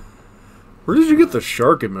 Where did you get the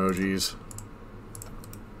shark emojis?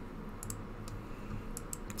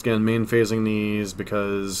 Again, main phasing these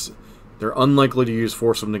because they're unlikely to use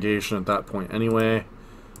Force of Negation at that point anyway.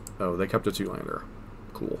 Oh, they kept a 2-lander.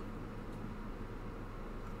 Cool.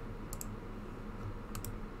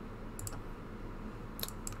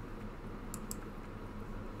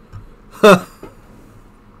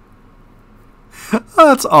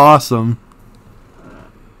 That's awesome.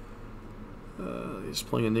 He's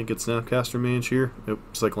playing a Naked Snapcaster Mage here. Nope,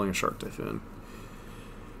 cycling a Shark Typhoon.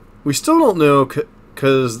 We still don't know,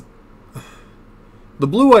 because the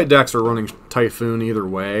blue-white decks are running Typhoon either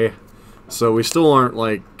way, so we still aren't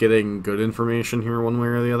like getting good information here one way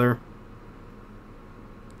or the other.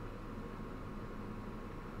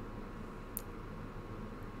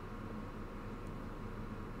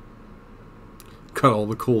 Got all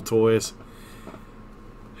the cool toys.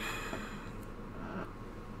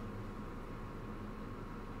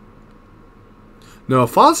 No,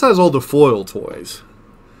 Foz has all the foil toys.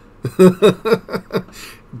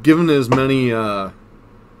 Given as many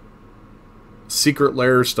secret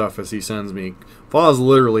lair stuff as he sends me, Foz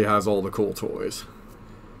literally has all the cool toys.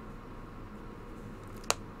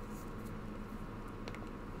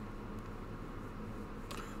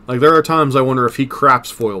 Like, there are times I wonder if he craps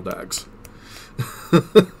foil decks.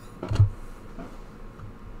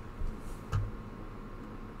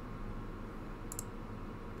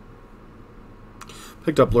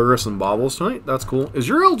 Picked up Luris and Baubles tonight. That's cool. Is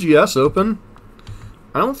your LGS open?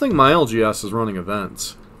 I don't think my LGS is running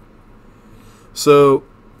events. So,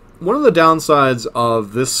 one of the downsides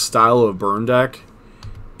of this style of burn deck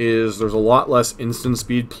is there's a lot less instant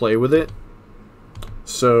speed play with it.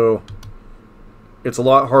 So, it's a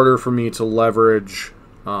lot harder for me to leverage.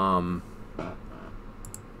 We're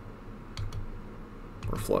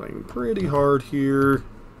flooding pretty hard here.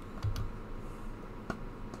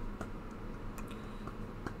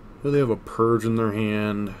 They have a Purge in their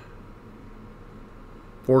hand.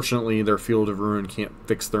 Fortunately, their Field of Ruin can't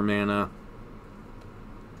fix their mana.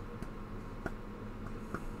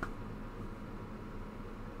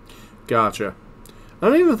 Gotcha. I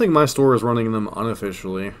don't even think my store is running them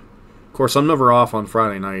unofficially. Of course, I'm never off on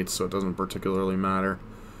Friday nights, so it doesn't particularly matter.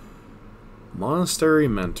 Monastery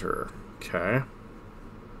Mentor. Okay.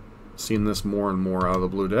 Seen this more and more out of the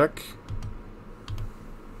blue deck.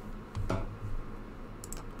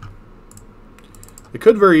 They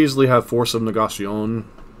could very easily have Force of Negation.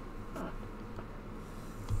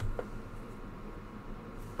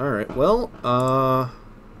 Alright, well,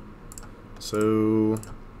 so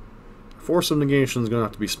Force of Negation is going to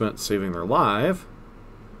have to be spent saving their life.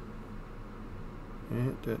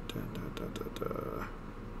 Yeah,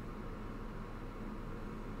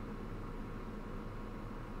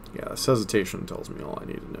 this hesitation tells me all I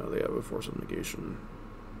need to know. They have a Force of Negation.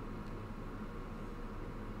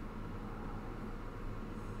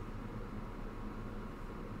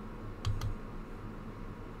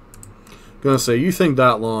 Gonna say, you think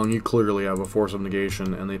that long, you clearly have a Force of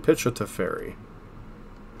Negation, and they pitch a Teferi.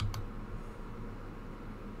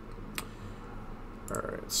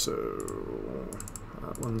 Alright, so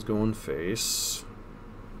that one's going face.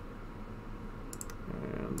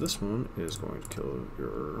 And this one is going to kill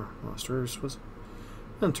your monsters with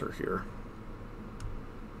Enter here.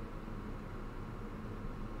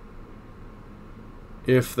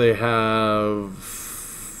 If they have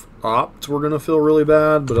Opt, we're going to feel really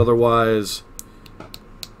bad, but otherwise,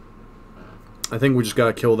 I think we just got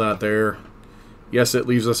to kill that there. Yes, it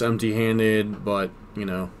leaves us empty-handed, but, you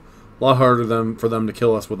know, a lot harder for them to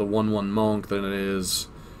kill us with a 1/1 monk than it is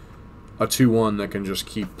a 2/1 that can just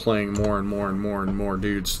keep playing more and more and more and more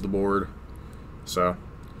dudes to the board. So,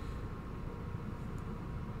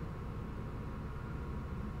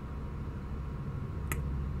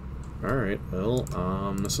 alright, well,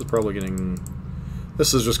 this is probably getting...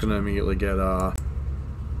 This is just going to immediately get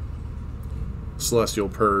Celestial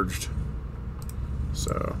Purged.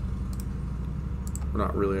 So, we're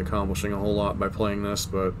not really accomplishing a whole lot by playing this,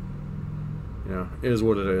 but, you know, it is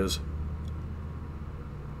what it is.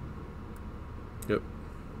 Yep.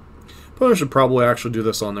 Opponent should probably actually do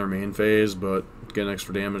this on their main phase, but get an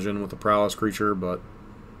extra damage in with the Prowess creature, but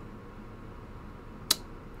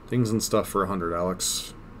things and stuff for 100,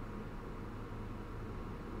 Alex.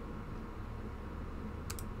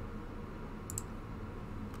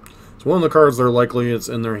 So one of the cards they're likely it's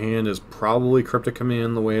in their hand is probably Cryptic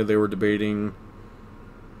Command, the way they were debating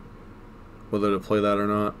whether to play that or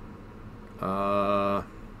not. Yeah,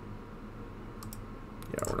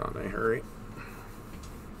 we're not in a hurry.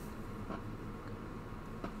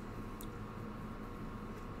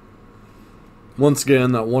 Once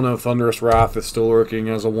again, that 1/0 Thunderous Wrath is still lurking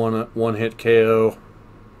as a one-hit KO.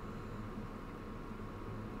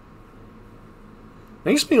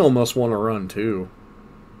 Makes me almost want to run, too.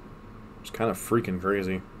 It's kind of freaking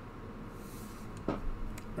crazy.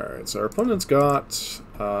 Alright, so our opponent's got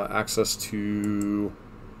access to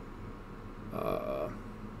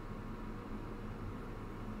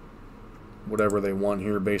whatever they want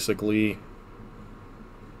here, basically.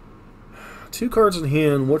 2 cards in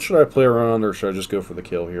hand. What should I play around, or should I just go for the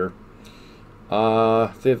kill here?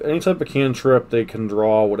 If they have any type of cantrip, they can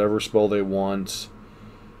draw whatever spell they want.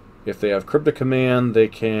 If they have Cryptic Command, they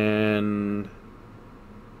can...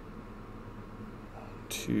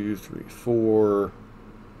 2, 3, 4.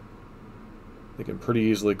 They can pretty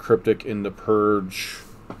easily Cryptic into Purge.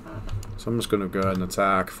 So I'm just going to go ahead and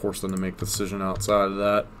attack, force them to make the decision outside of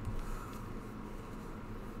that.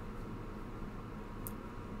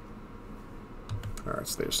 Alright,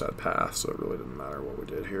 so they just had path, so it really didn't matter what we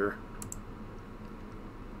did here.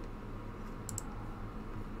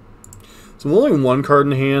 So with only one card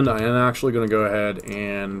in hand, I am actually going to go ahead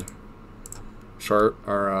and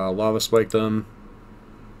lava spike them.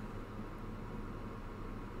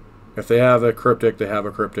 If they have a cryptic, they have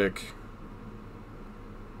a cryptic.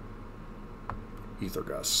 Ether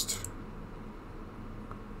Gust.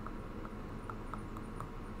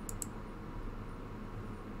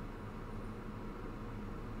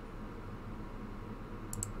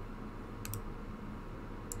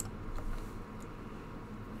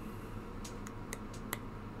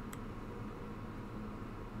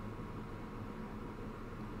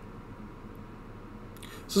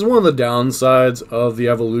 This is one of the downsides of the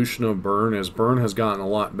evolution of Burn, is Burn has gotten a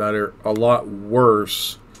lot better, a lot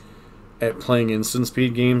worse at playing instant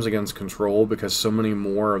speed games against Control, because so many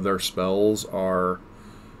more of their spells are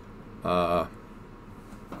okay,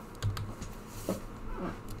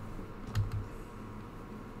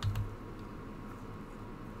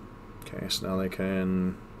 so now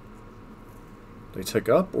they tick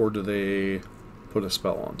up, or do they put a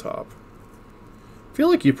spell on top? I feel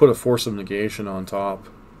like you put a Force of Negation on top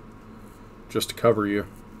just to cover you.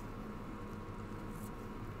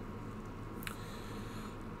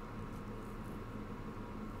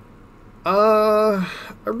 I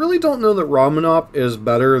really don't know that Ramanop is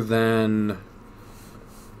better than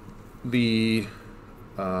the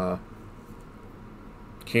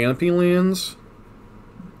Canopy lands.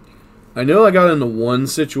 I know I got into one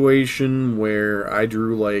situation where I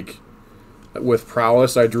drew, like, with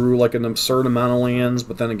Prowess, I drew like an absurd amount of lands,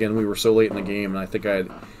 but then again, we were so late in the game, and I think I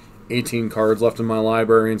had 18 cards left in my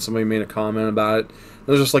library, and somebody made a comment about it.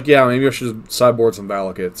 I was just like, yeah, maybe I should sideboard some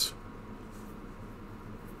Battle Kits.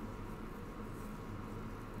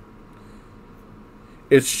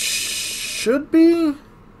 It should be,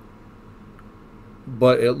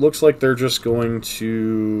 but it looks like they're just going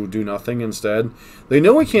to do nothing instead. They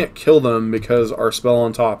know we can't kill them because our spell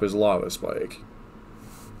on top is Lava Spike.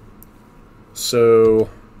 So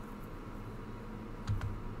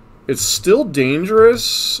it's still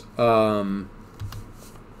dangerous, because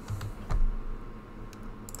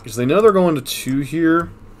they know they're going to 2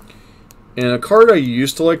 here. And a card I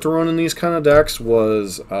used to like to run in these kind of decks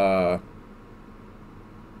was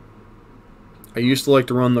I used to like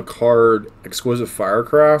to run the card Exquisite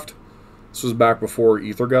Firecraft. This was back before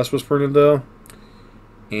Ether Gust was printed, though.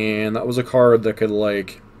 And that was a card that could,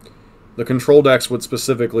 like, the control decks would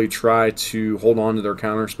specifically try to hold on to their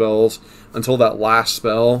counter spells until that last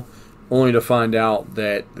spell, only to find out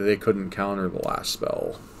that they couldn't counter the last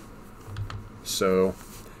spell. So,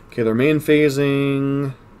 okay, their main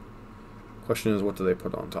phasing. Question is, what do they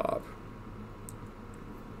put on top?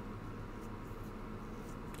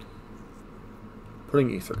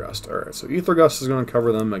 Putting Ether Gust. Alright, so Ether Gust is going to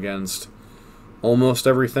cover them against almost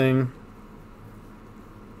everything.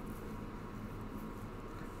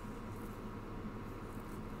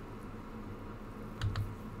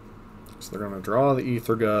 So they're going to draw the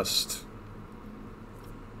Ether Gust.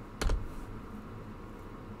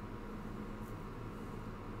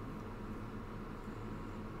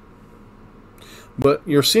 But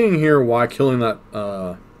you're seeing here why killing that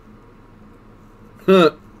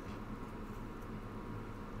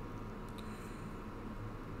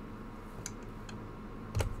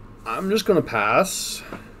I'm just going to pass.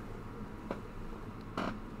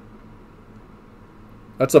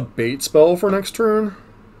 That's a bait spell for next turn.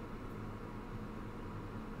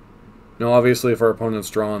 Now, obviously, if our opponent's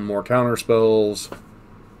drawn more counter spells,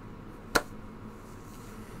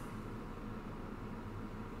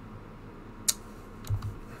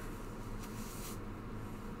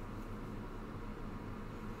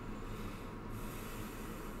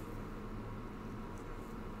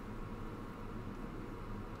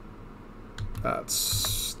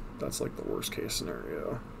 that's like the worst case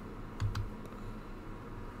scenario.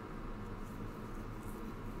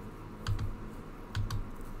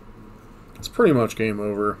 It's pretty much game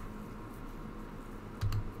over.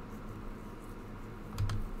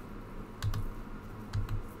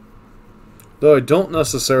 Though I don't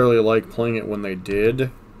necessarily like playing it when they did.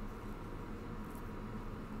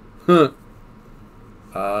 Huh.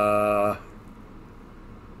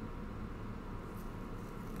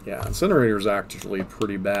 Yeah, Incinerator's actually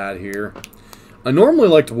pretty bad here. I normally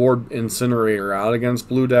like to ward Incinerator out against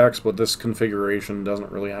blue decks, but this configuration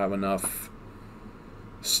doesn't really have enough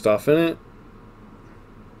stuff in it.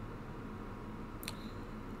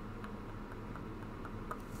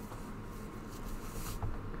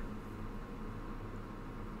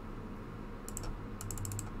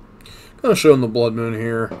 Kind of showing the Blood Moon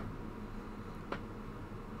here.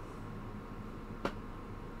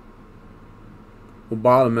 We'll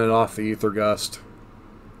bottom it off the Ether Gust.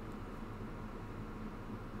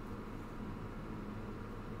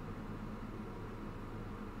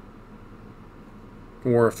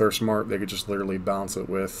 Or if they're smart, they could just literally bounce it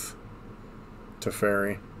with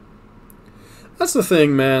Teferi. That's the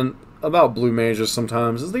thing, man, about blue mages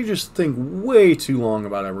sometimes, is they just think way too long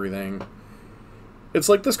about everything. It's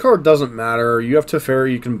like, this card doesn't matter. You have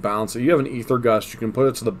Teferi, you can bounce it. You have an Aether Gust, you can put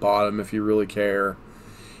it to the bottom if you really care.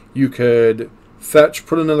 You could fetch,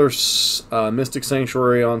 put another Mystic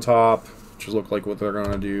Sanctuary on top, which looks like what they're going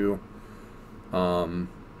to do. Pull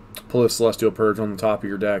a Celestial Purge on the top of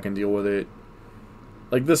your deck and deal with it.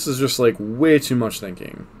 Like, this is just, like, way too much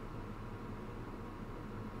thinking.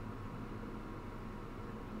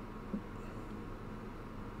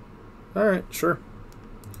 Alright, sure.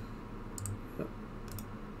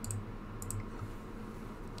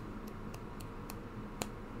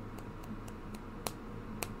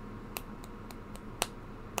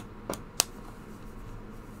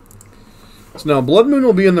 So now Blood Moon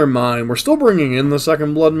will be in their mind. We're still bringing in the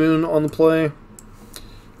second Blood Moon on the play.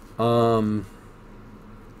 So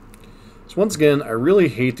once again, I really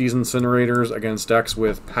hate these Incinerators against decks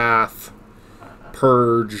with Path,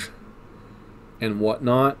 Purge, and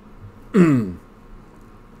whatnot.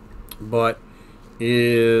 But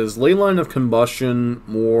is Leyline of Combustion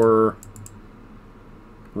more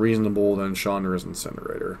reasonable than Chandra's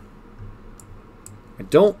Incinerator? I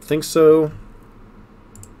don't think so.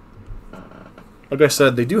 Like I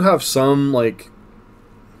said, they do have some, like...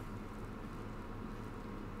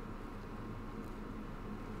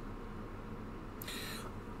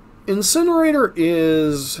 Incinerator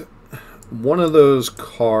is one of those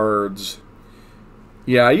cards...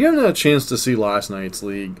 Yeah, you haven't had a chance to see last night's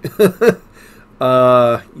league.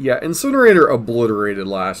 Yeah, Incinerator obliterated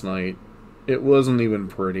last night. It wasn't even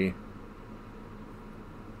pretty.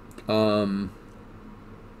 But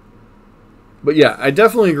yeah, I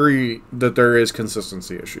definitely agree that there is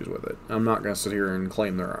consistency issues with it. I'm not going to sit here and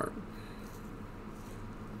claim there aren't.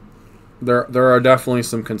 There are definitely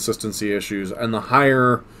some consistency issues, and the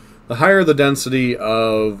higher the density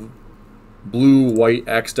of blue-white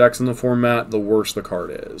X decks in the format, the worse the card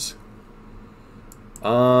is.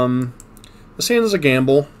 This hand is a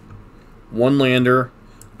gamble. One lander.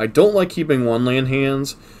 I don't like keeping one land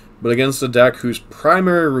hands, but against a deck whose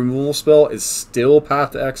primary removal spell is still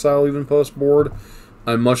Path to Exile even post board,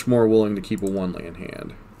 I'm much more willing to keep a one land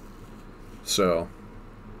hand. So,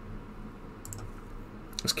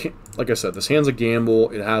 like I said, this hand's a gamble.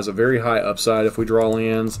 It has a very high upside if we draw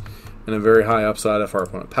lands, and a very high upside if our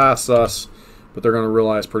opponent passes us, but they're going to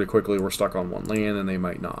realize pretty quickly we're stuck on one land, and they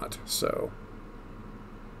might not. So,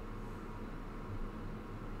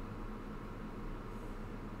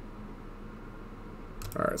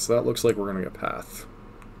 alright, so that looks like we're going to get Path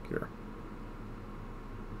here.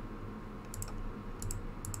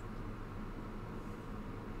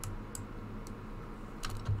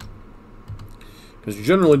 Because you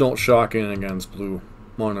generally don't shock in against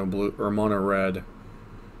mono blue, or mono red.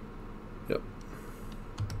 Yep.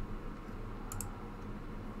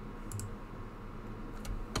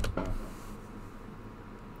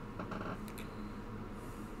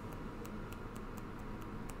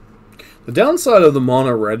 The downside of the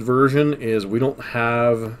mono red version is we don't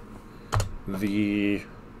have the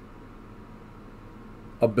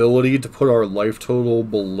ability to put our life total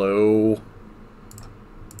below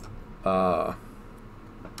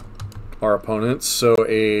our opponents, so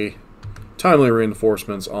a timely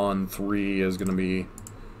reinforcements on 3 is going to be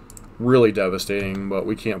really devastating, but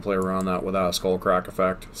we can't play around that without a skull crack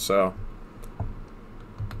effect. So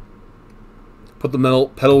put the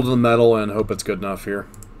pedal to the metal and hope it's good enough here.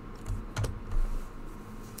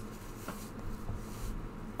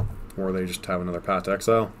 Or they just have another Path to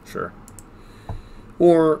Exile? Sure.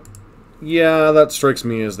 Or, yeah, that strikes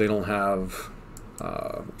me as they don't have,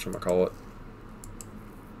 whatchamacallit.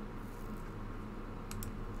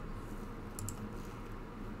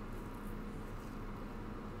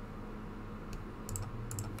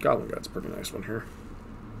 Goblin Guide's a pretty nice one here.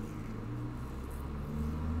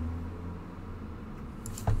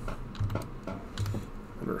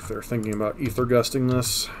 Wonder if they're thinking about Aether Gusting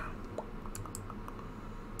this.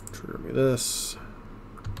 Trigger me this.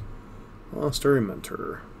 Monastery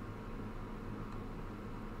Mentor.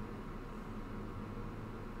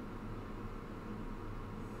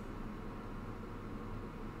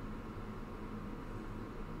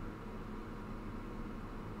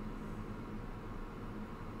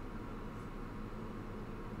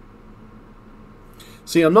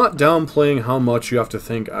 See, I'm not downplaying how much you have to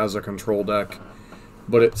think as a control deck,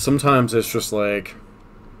 but sometimes it's just like,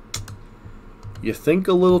 you think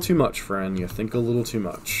a little too much, friend. You think a little too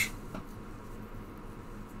much.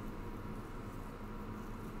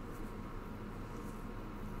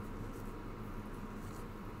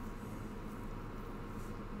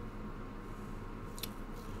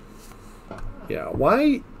 Yeah,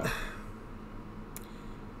 why?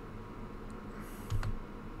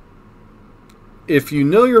 If you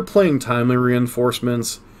know you're playing timely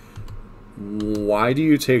reinforcements, why do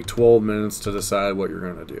you take 12 minutes to decide what you're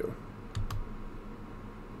going to do?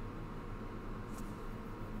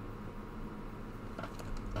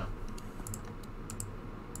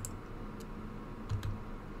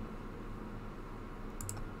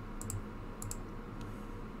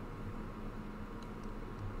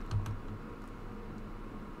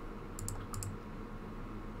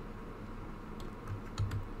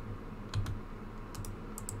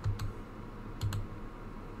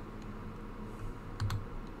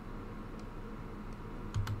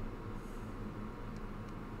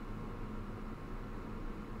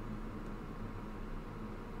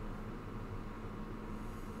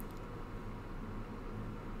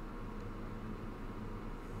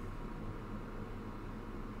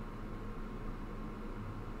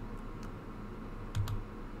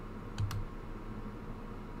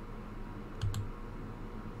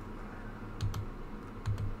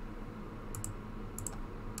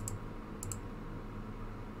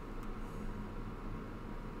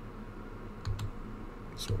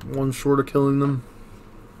 So one short of killing them.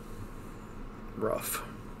 Rough.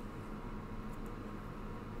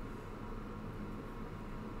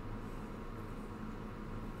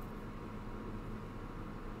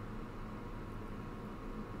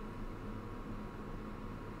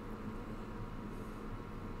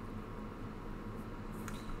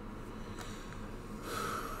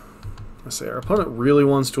 I say our opponent really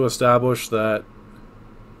wants to establish that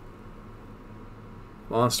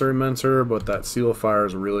Monastery Mentor, but that Seal of Fire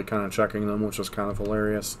is really kind of checking them, which is kind of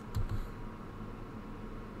hilarious.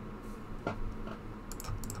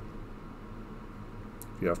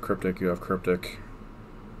 You have Cryptic, you have Cryptic.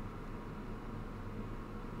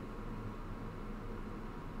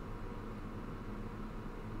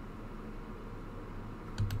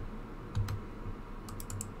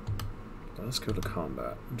 Let's go to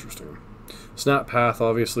combat. Interesting. Snap Path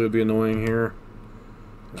obviously would be annoying here.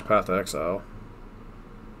 There's Path to Exile.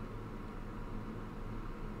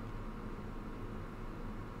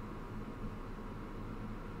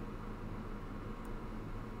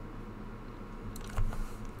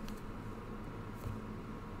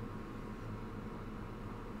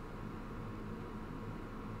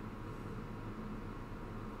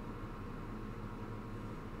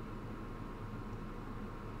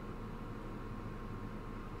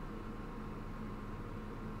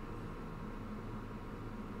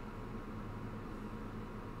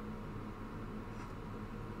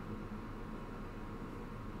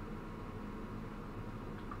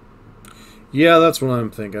 Yeah, that's what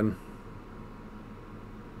I'm thinking.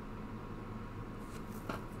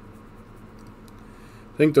 I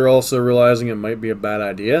think they're also realizing it might be a bad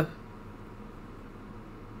idea.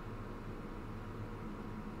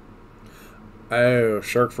 Oh,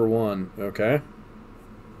 Shark for one. Okay.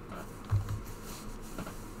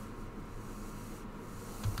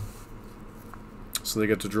 So they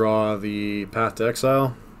get to draw the Path to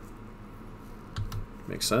Exile.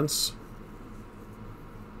 Makes sense.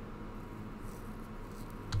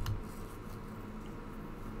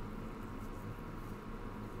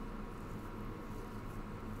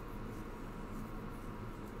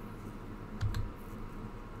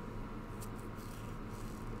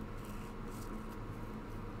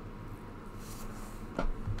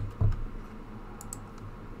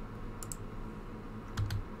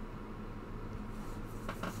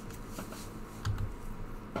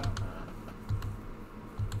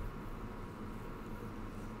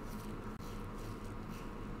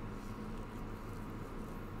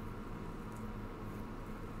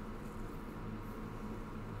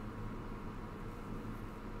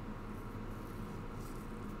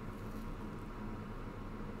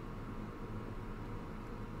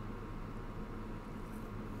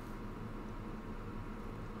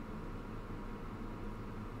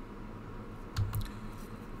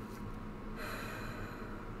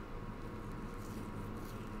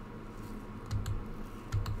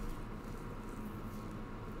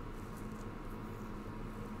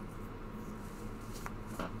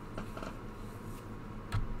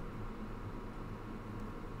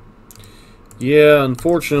 Yeah,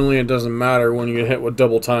 unfortunately it doesn't matter when you get hit with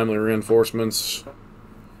double timely reinforcements.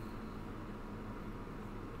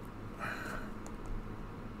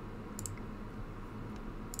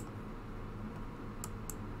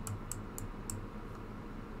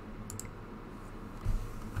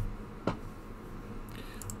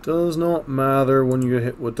 Does not matter when you get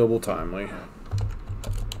hit with double timely.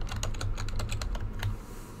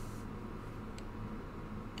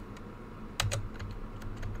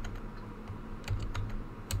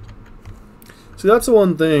 See, that's the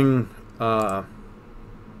one thing. Back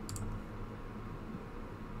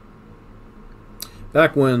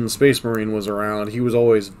when Space Marine was around, he was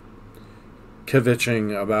always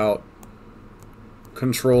kvetching about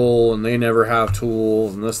control, and they never have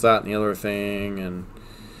tools, and this, that, and the other thing. And,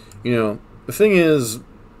 you know, the thing is,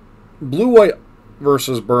 blue-white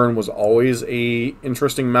versus burn was always a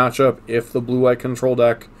interesting matchup if the blue-white control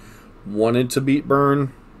deck wanted to beat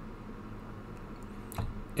burn.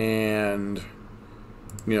 And,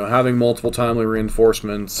 you know, having multiple timely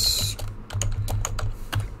reinforcements,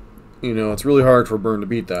 you know, it's really hard for burn to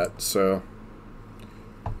beat that. So,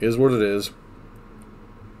 is what it is.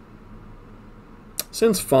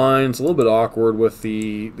 Sin's fine. It's a little bit awkward with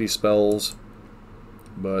the spells,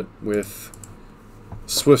 but with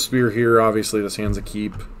Swift Spear here, obviously this hand's a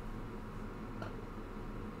keep.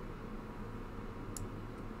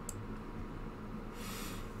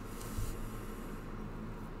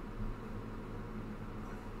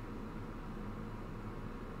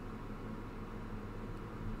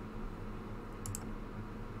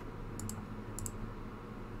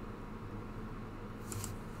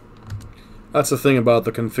 That's the thing about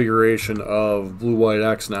the configuration of Blue-White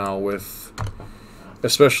X now, with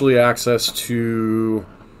especially access to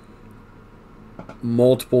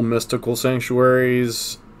multiple mystical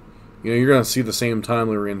sanctuaries. You know, you're going to see the same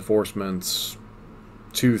timely reinforcements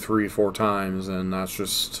 2, 3, 4 times, and that's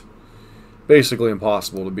just basically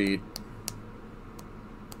impossible to beat.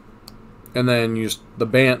 And then you just, the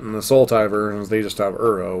Bant and the Sultai versions, they just have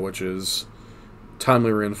Uro, which is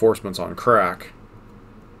timely reinforcements on crack.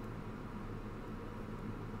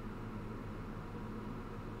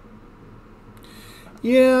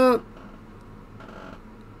 Yeah.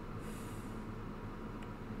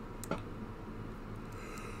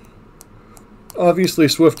 Obviously,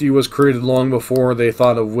 Swifty was created long before they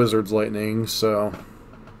thought of Wizard's Lightning, so...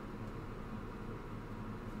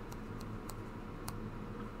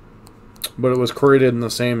 But it was created in the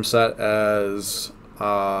same set as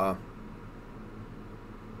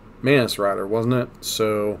Manus Rider, wasn't it?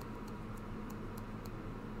 So...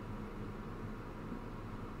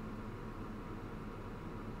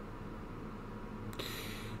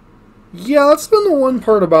 Yeah, that's been the one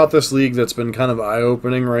part about this league that's been kind of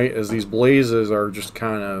eye-opening, right? Is these blazes are just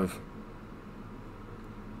kind of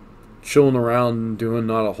chilling around and doing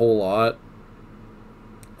not a whole lot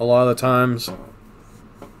a lot of the times.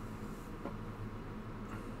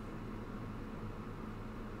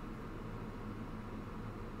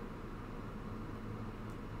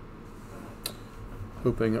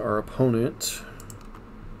 Hoping our opponent...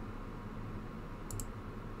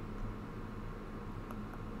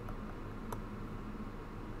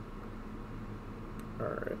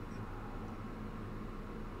 Alright.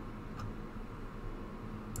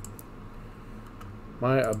 Am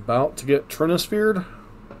I about to get Trinisphered?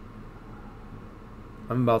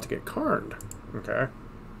 I'm about to get Karned. Okay.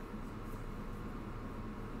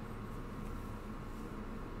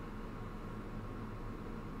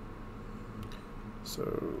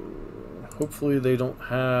 So, hopefully they don't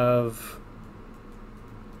have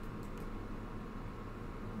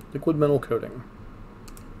liquid metal coating.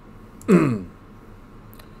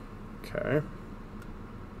 Okay.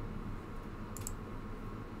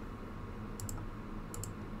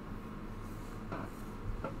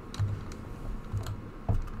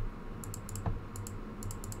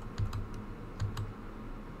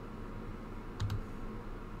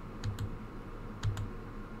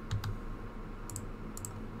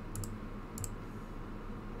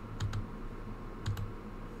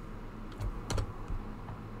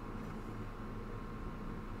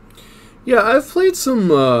 Yeah, I've played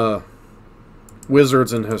some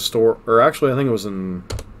Wizards in or actually I think it was in,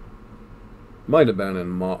 might have been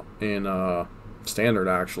in Standard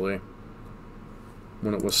actually,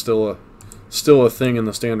 when it was still a thing in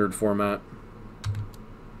the Standard format.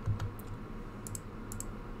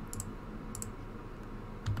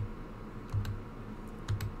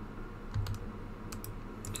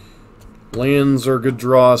 Lands are good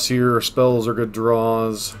draws here, spells are good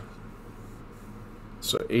draws.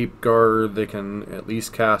 So Ape Guard, they can at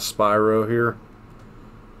least cast Spyro here.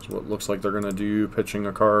 That's what it looks like they're going to do. Pitching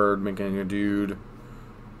a card, making a dude.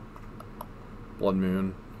 Blood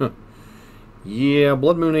Moon. Yeah,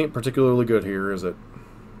 Blood Moon ain't particularly good here, is it?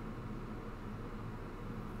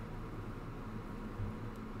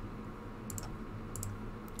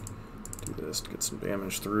 Do this to get some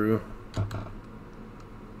damage through.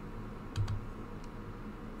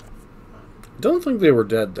 Don't think they were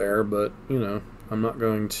dead there, but, you know, I'm not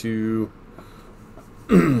going to...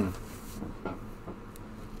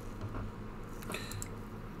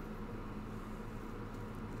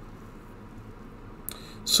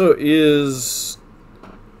 So is...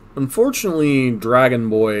 Unfortunately, Dragon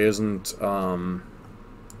Boy isn't...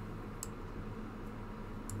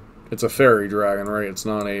 It's a fairy dragon, right? It's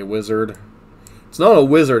not a wizard. It's not a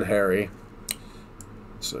wizard, Harry.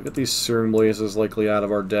 So get these Searing Blazes likely out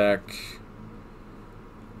of our deck.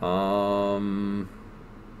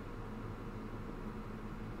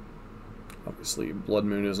 Obviously, Blood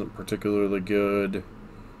Moon isn't particularly good.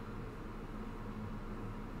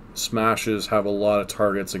 Smashes have a lot of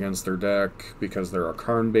targets against their deck because they're a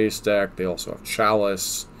Karn-based deck. They also have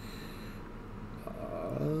Chalice.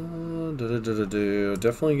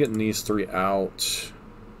 Definitely getting these three out.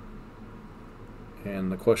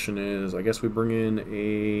 And the question is, I guess we bring in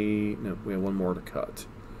a... No, we have one more to cut.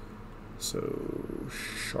 So,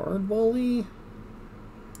 Shard Volley?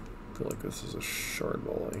 I feel like this is a Shard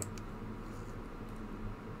Volley.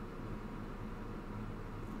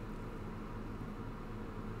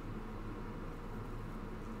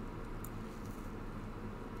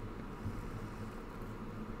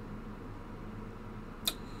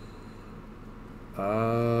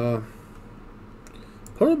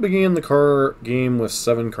 Opponent began the game with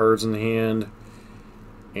 7 cards in the hand,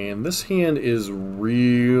 and this hand is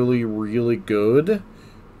really, really good,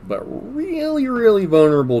 but really, really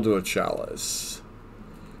vulnerable to a Chalice.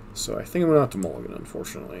 So I think I'm going to have to mulligan,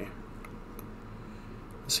 unfortunately.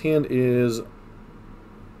 This hand is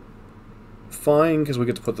fine because we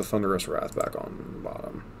get to put the Thunderous Wrath back on the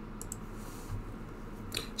bottom.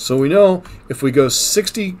 So we know if we go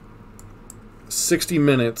 60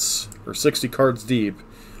 minutes or 60 cards deep,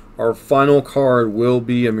 our final card will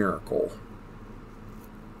be a miracle.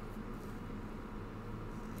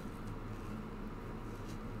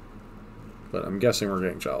 But I'm guessing we're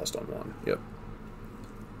getting Chaliced on one. Yep.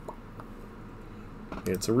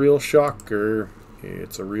 It's a real shocker.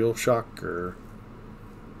 It's a real shocker.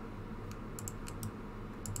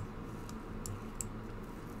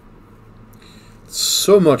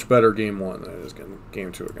 So much better game 1 than it is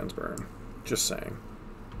game 2 against Burn. Just saying.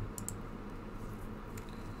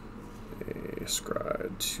 A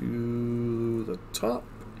Scry to the top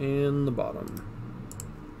and the bottom.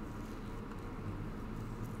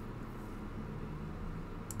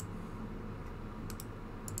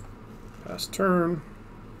 Pass turn.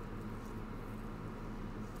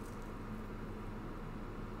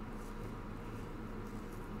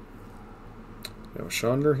 We have a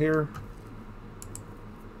Chandra here.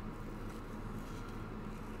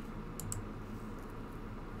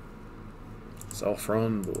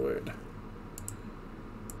 Self-run Void.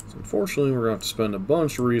 So unfortunately, we're going to have to spend a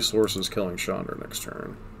bunch of resources killing Chandra next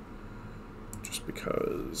turn. Just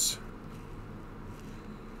because.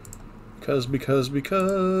 Because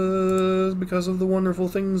of the wonderful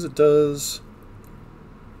things it does.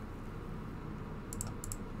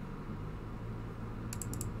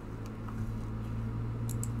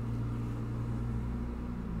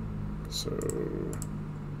 So,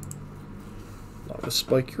 Lava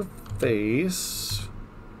Spike your face.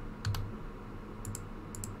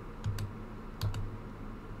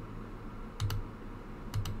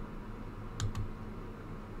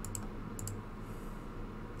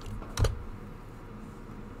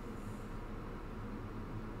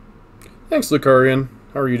 Thanks, Lucarian.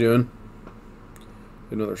 How are you doing?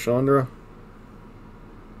 Another Chandra.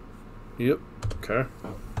 Yep. Okay.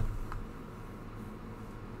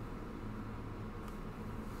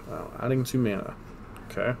 Wow, adding 2 mana.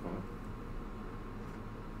 Okay.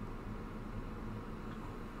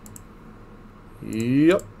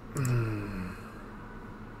 Yep.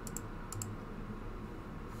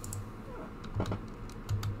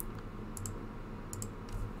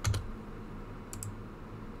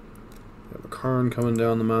 Karn coming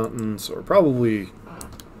down the mountain, so we're probably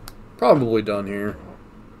done here.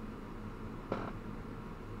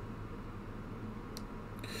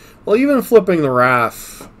 Well, even flipping the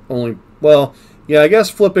Wrath only, well, yeah, I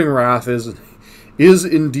guess flipping Wrath is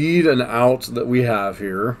indeed an out that we have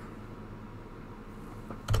here.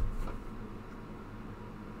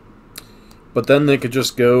 But then they could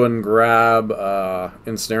just go and grab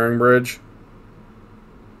Ensnaring Bridge.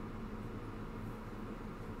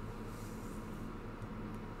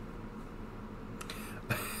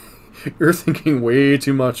 You're thinking way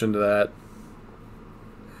too much into that.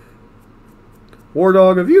 War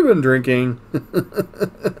Dog, have you been drinking?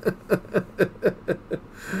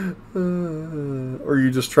 Or are you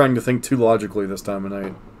just trying to think too logically this time of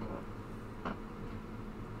night?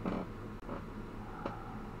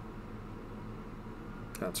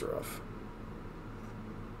 That's rough.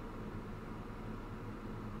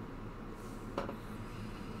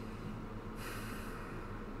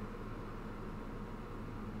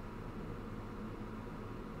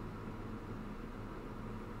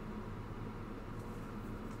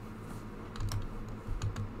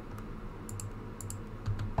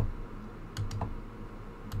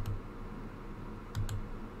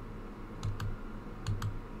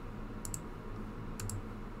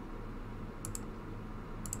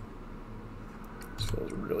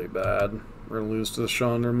 really bad. We're going to lose to the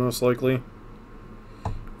Chandra, most likely.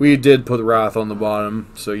 We did put Wrath on the bottom,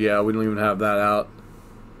 so yeah, we don't even have that out.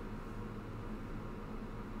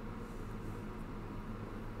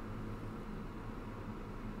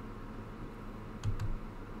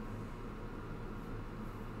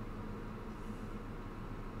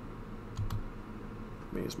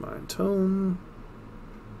 Maze Mind Tome.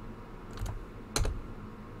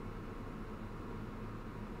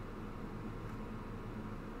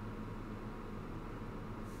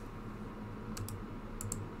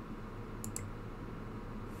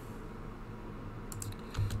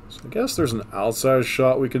 I guess there's an outside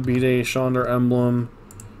shot we could beat a Chandra Emblem.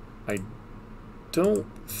 I don't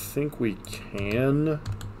think we can.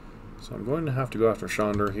 So I'm going to have to go after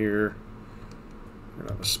Chandra here. We're going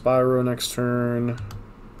to have a Spyro next turn.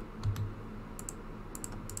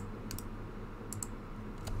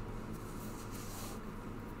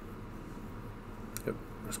 Yep,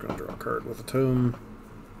 I'm just going to draw a card with a tome.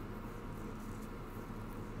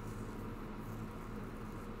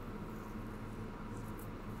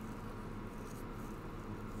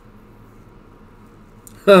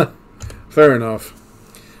 Fair enough.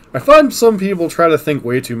 I find some people try to think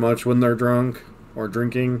way too much when they're drunk or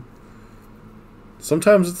drinking.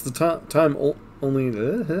 Sometimes it's the time only.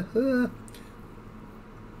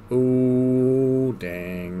 Oh,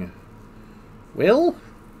 dang. Well,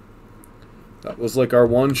 that was like our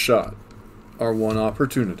one shot, our one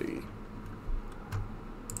opportunity.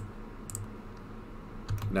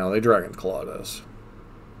 Now they Dragon Clawed us.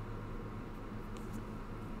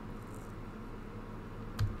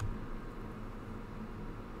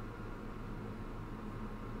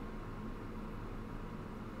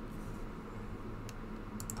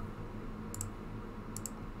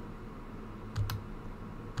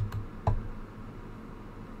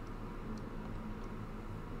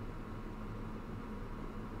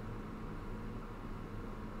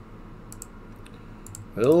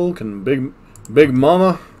 Well, can Big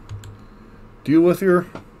Mama deal with your...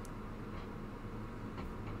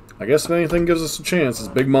 I guess if anything gives us a chance, it's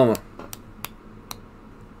Big Mama.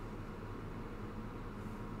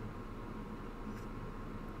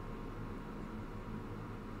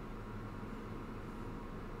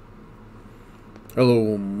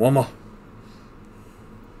 Hello, Mama.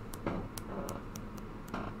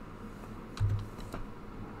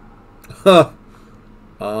 Huh.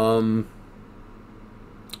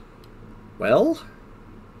 Well,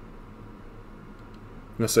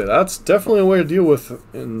 I'm gonna say that's definitely a way to deal with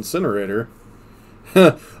Incinerator.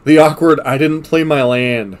 The awkward, I didn't play my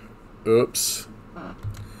land. Oops.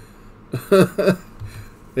 They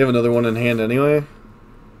have another one in hand anyway?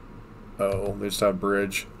 Oh, they just have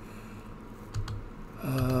bridge.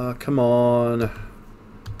 Come on.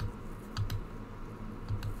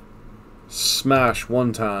 Smash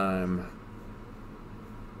one time.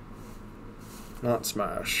 Not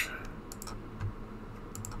smash.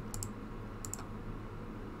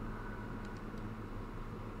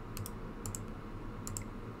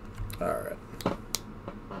 Alright.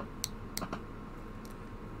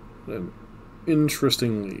 An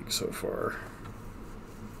interesting league so far.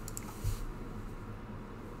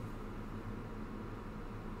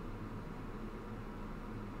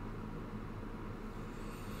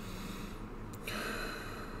 I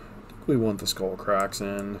think we want the Skull Cracks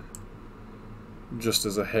in, just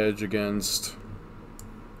as a hedge against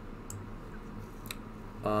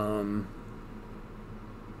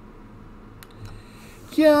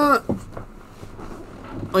yeah,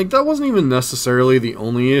 like that wasn't even necessarily the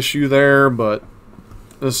only issue there, but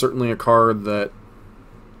it's certainly a card that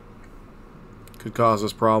could cause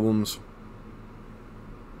us problems.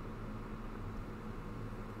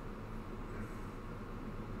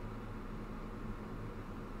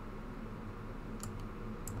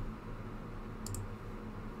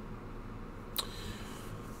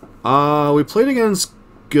 We played against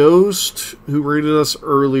Ghost, who raided us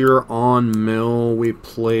earlier on Mill. We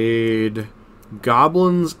played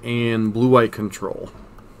Goblins and Blue-White Control.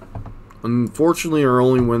 Unfortunately, our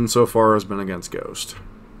only win so far has been against Ghost.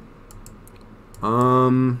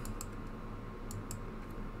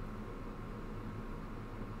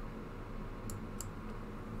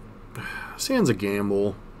 This hand's a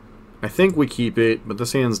gamble. I think we keep it, but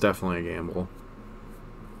this hand's definitely a gamble.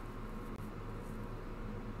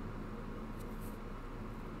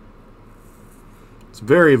 It's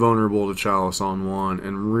very vulnerable to Chalice on one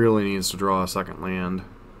and really needs to draw a second land.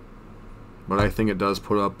 But I think it does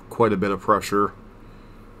put up quite a bit of pressure.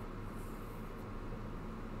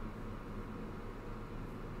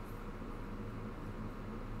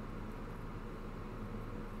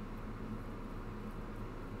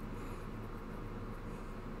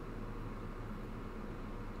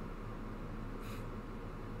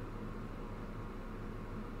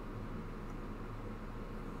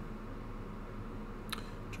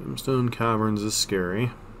 Tombstone Caverns is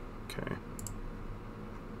scary. Okay.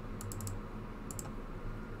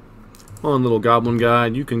 Come on, little goblin guy,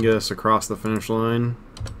 you can get us across the finish line.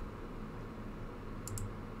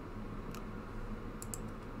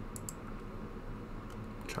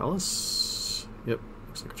 Chalice? Yep,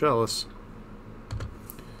 looks like a chalice.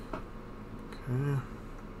 Okay.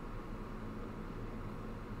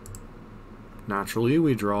 Naturally,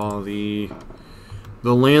 we draw the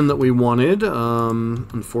land that we wanted.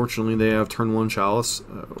 Unfortunately, they have turn 1 chalice.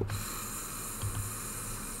 Oh.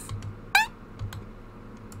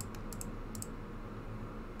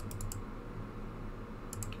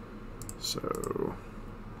 So,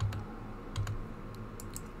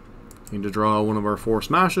 need to draw one of our 4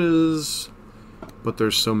 smashes, but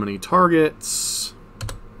there's so many targets.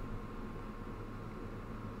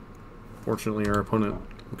 Fortunately, our opponent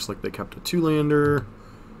looks like they kept a 2-lander.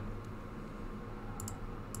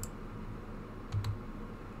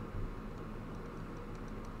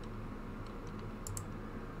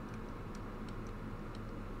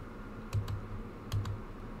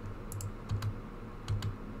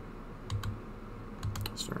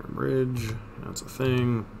 Stern Bridge, that's a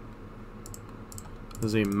thing.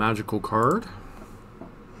 This is a magical card.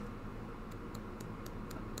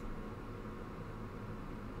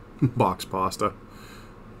 Box pasta.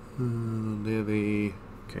 They have a...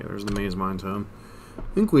 Okay, there's the Maze Mind Tome. I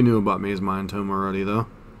think we knew about Maze Mind Tome already, though.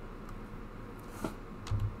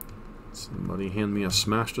 Somebody hand me a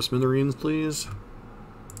smash to smithereens, please.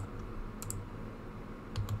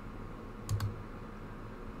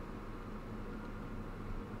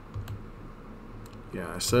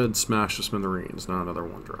 Yeah, I said smash to smithereens, not another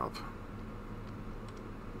 1-drop.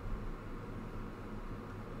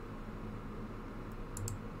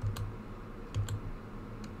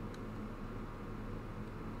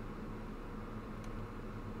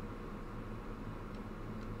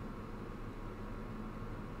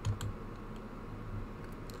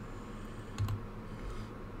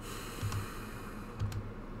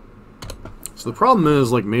 So the problem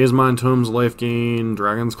is, like, Maze Mind Tome's life gain,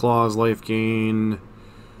 Dragon's Claw's life gain,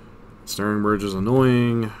 Snaring Bridge is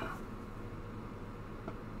annoying.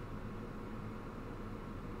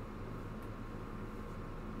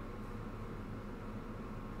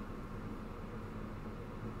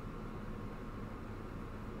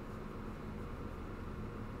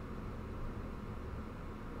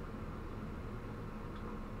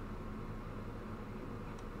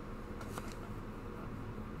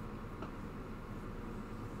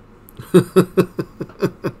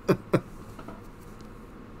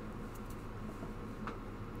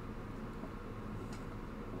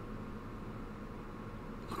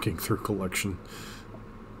 Looking through collection.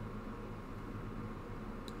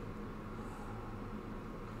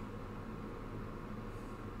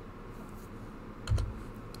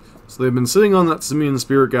 So they've been sitting on that Simian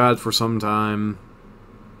Spirit Guide for some time.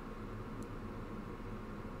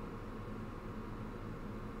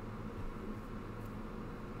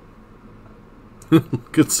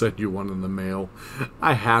 Could send you one in the mail.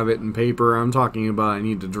 I have it in paper. I'm talking about I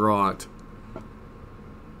need to draw it.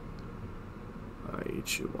 Ay,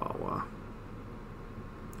 Chihuahua.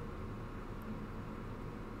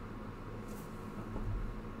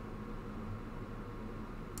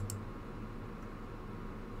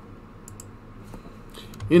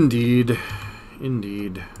 Indeed.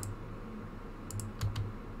 Indeed.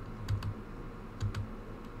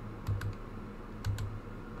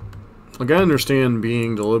 Like, I understand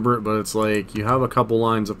being deliberate, but it's like, you have a couple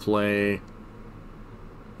lines of play.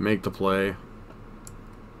 Make the play.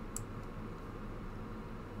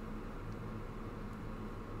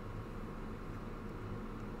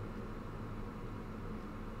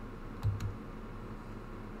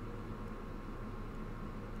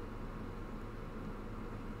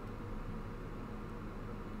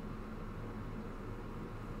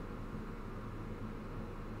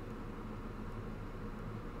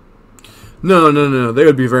 No, no, no. They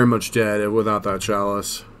would be very much dead without that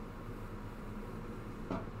chalice.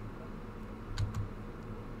 If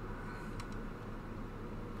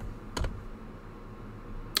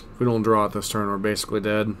we don't draw it this turn, we're basically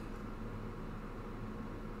dead.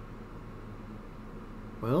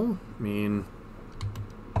 Well, I mean,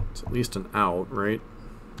 it's at least an out, right?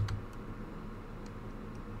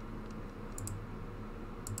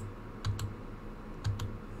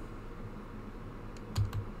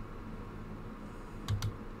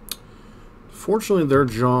 Fortunately, they're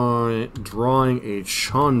drawing a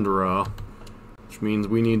Chandra, which means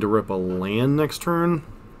we need to rip a land next turn.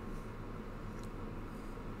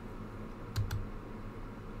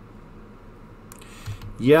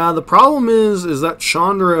 Yeah, the problem is that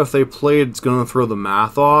Chandra, if they played, it's going to throw the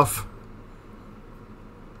math off.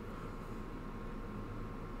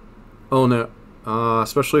 Oh no.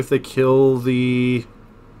 Especially if they kill the...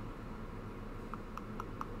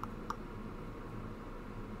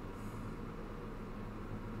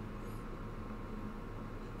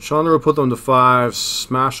 Chandra will put them to 5.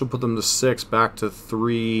 Smash will put them to 6. Back to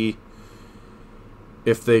 3.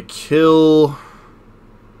 If they kill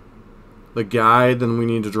the guide, then we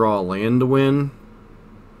need to draw a land to win.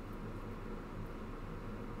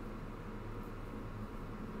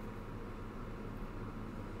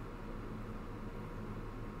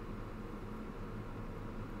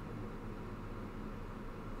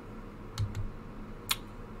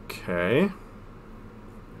 Okay.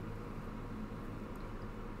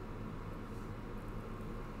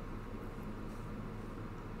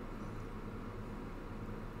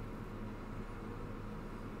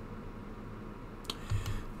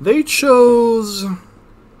 They chose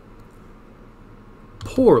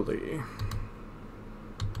poorly.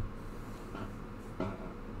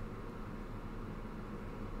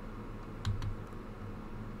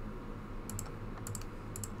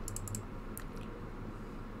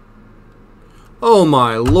 Oh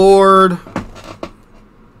my lord.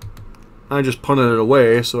 I just punted it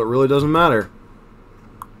away, so it really doesn't matter.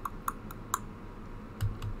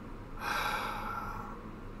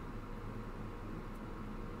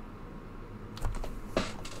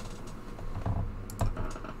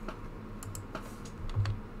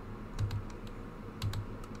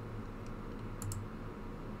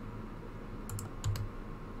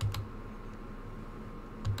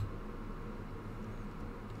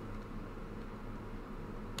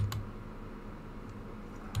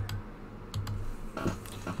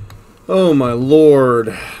 Oh my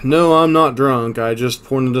lord. No, I'm not drunk. I just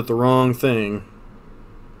pointed at the wrong thing.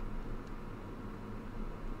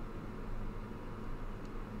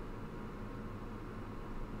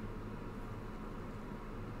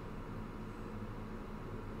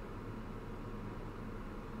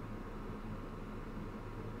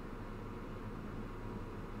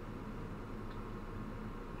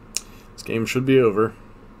 This game should be over.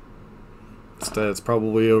 Instead, it's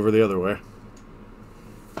probably over the other way.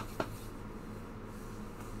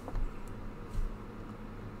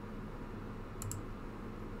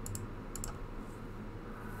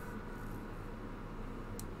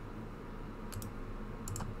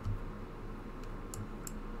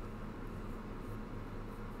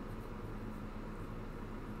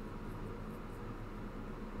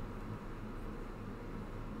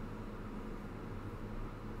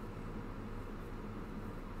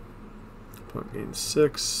 Point gain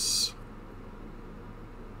 6.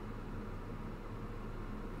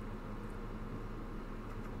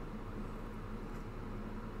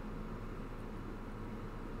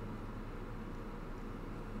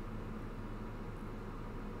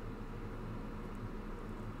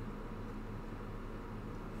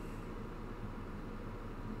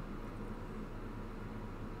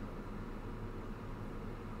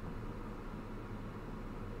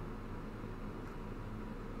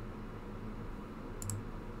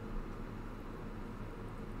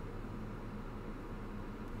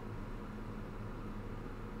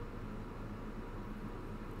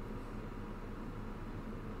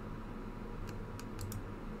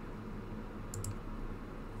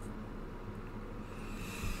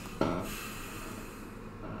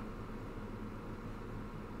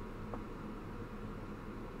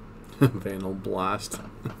 Vandal Blast.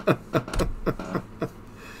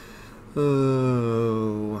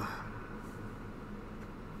 Oh.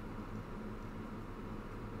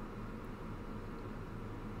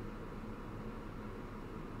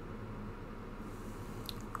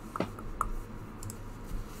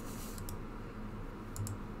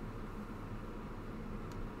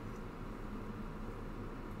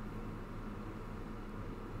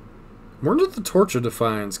 Where did the Torch of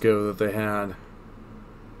Defiance go that they had?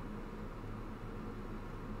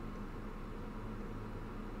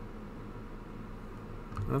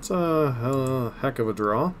 That's a heck of a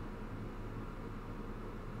draw.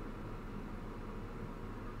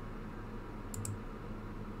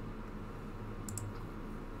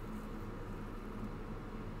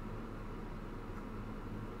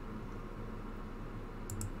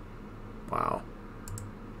 Wow.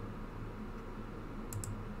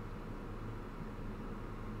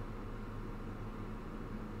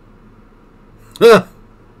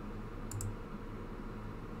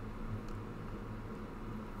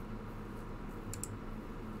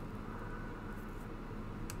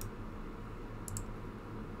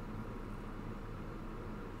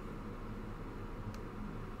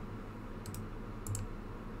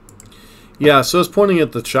 Yeah, so it's pointing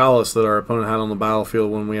at the chalice that our opponent had on the battlefield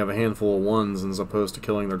when we have a handful of ones as opposed to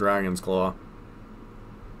killing their Dragon's Claw.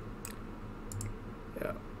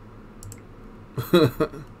 Yeah.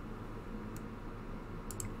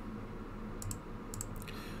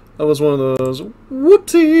 That was one of those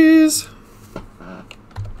whoopsies.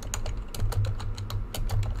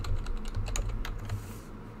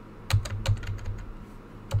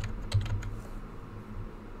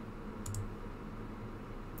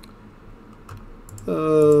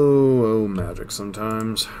 Oh, magic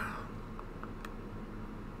sometimes.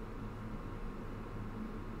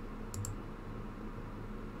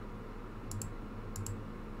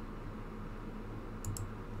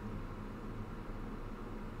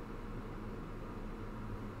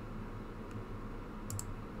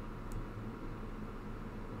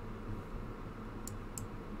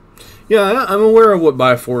 Yeah, I'm aware of what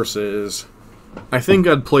by force is. I think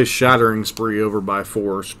I'd play Shattering Spree over by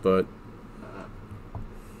force, but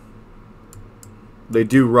they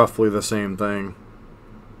do roughly the same thing.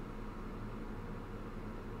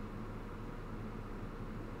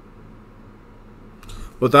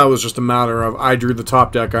 But that was just a matter of I drew the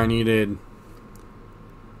top deck I needed.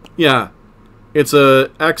 Yeah, it's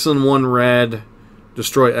a X and 1 red,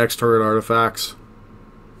 destroy X target artifacts.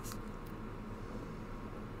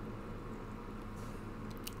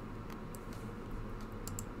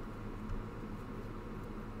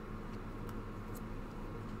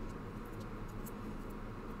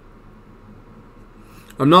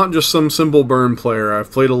 I'm not just some simple burn player.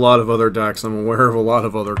 I've played a lot of other decks. I'm aware of a lot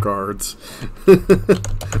of other cards.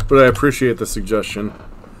 But I appreciate the suggestion.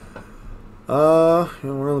 We're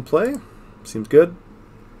on the play. Seems good.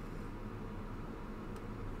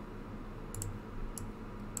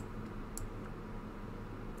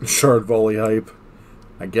 Shard Volley hype,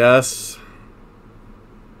 I guess.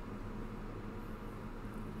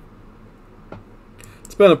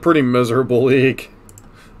 It's been a pretty miserable week.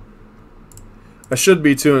 I should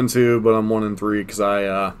be 2-2, but I'm 1-3 because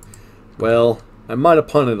well, I might have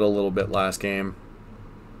punted a little bit last game.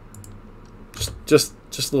 Just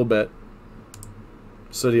a little bit.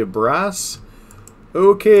 City of Brass.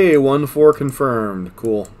 Okay, 1-4 confirmed.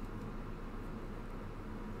 Cool.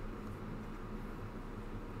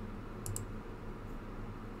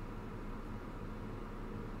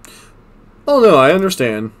 Oh no, I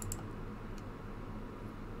understand.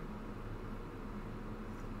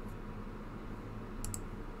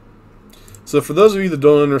 So for those of you that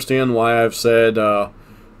don't understand why I've said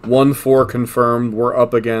 1-4 confirmed, we're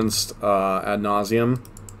up against Ad Nauseam,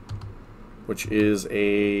 which is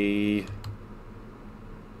a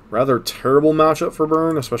rather terrible matchup for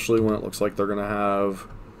Burn, especially when it looks like they're going to have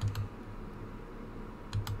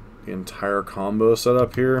the entire combo set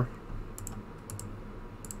up here.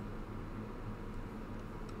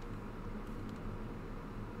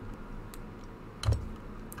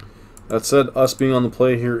 That said, us being on the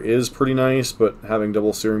play here is pretty nice, but having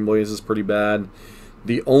double Searing Blaze is pretty bad.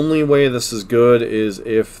 The only way this is good is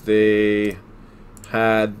if they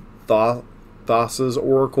had Thassa's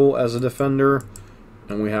Oracle as a defender,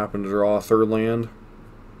 and we happen to draw a third land.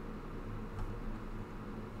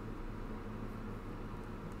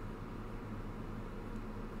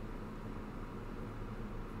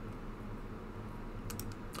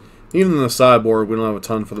 Even in the sideboard, we don't have a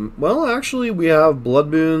ton for them. Well, actually, we have Blood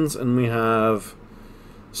Boons and we have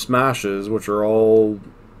Smashes, which are all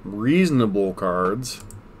reasonable cards.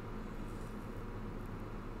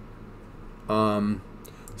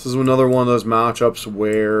 This is another one of those matchups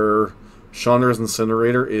where Chandra's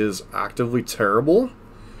Incinerator is actively terrible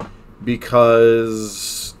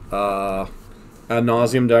because Ad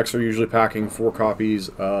Nauseam decks are usually packing 4 copies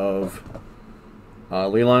of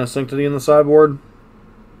Leyline of Sanctity in the sideboard.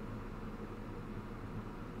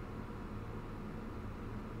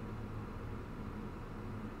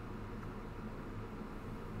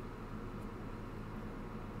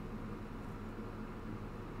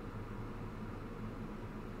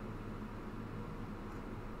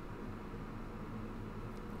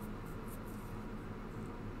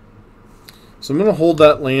 So I'm going to hold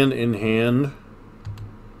that land in hand.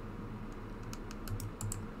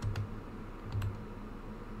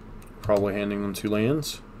 Probably handing them 2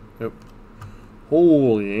 lands. Yep.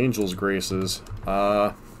 Holy Angel's Graces.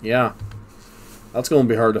 Yeah. That's going to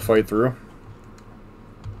be hard to fight through.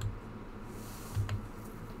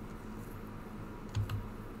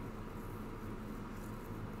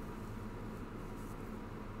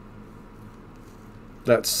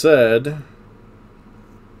 That said,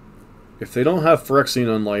 if they don't have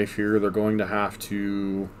Phyrexian on life here, they're going to have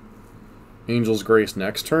to Angel's Grace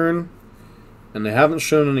next turn. And they haven't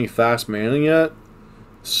shown any fast mana yet.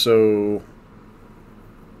 So,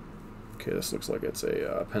 okay, this looks like it's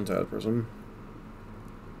a Pentad Prism.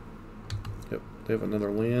 Yep, they have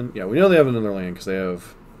another land. Yeah, we know they have another land because they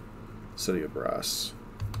have City of Brass.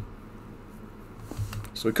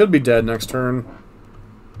 So we could be dead next turn,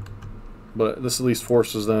 but this at least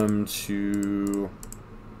forces them to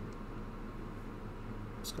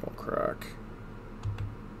Skull Crack.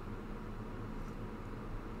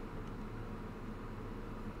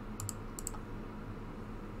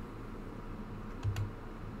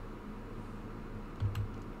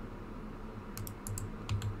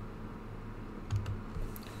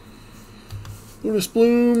 Lotus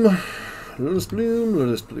Bloom, Lotus Bloom,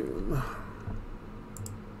 Lotus Bloom.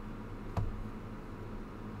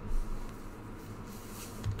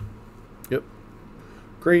 Yep.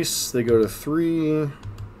 Grace, they go to 3. And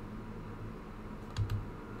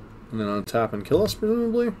then untap and kill us,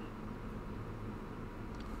 presumably.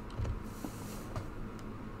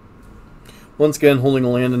 Once again, holding a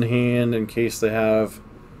land in hand in case they have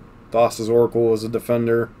Thassa's Oracle as a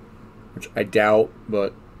defender, which I doubt,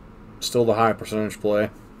 but still the high percentage play.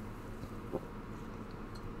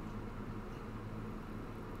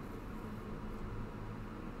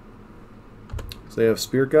 So they have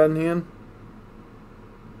Spirit God in hand?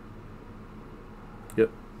 Yep.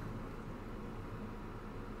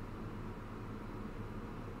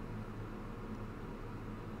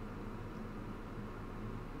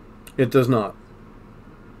 It does not.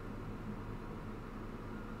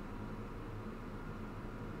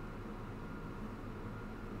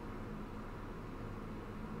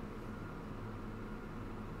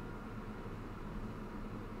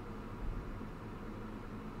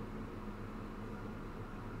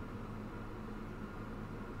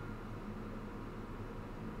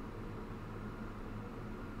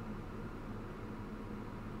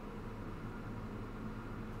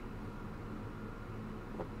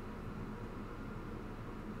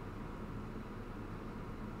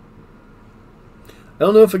 I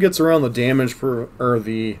don't know if it gets around the damage per or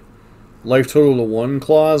the life total to 1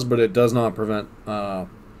 clause, but it does not prevent.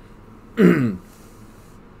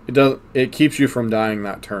 It keeps you from dying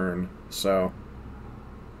that turn. So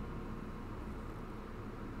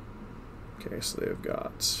okay, so they've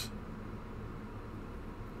got.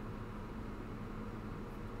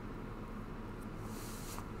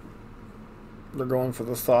 They're going for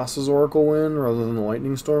the Thassa's Oracle win rather than the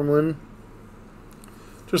Lightning Storm win.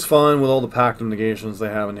 Just fine with all the pact of negations they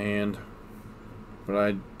have in hand. But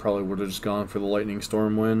I probably would have just gone for the Lightning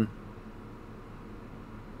Storm win.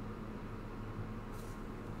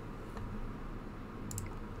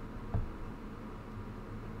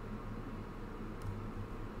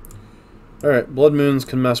 Alright, Blood Moons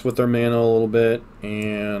can mess with their mana a little bit,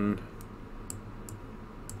 and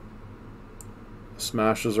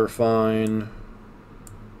smashes are fine.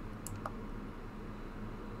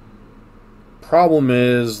 Problem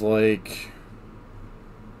is, like,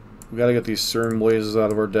 we gotta get these Searing Blazes out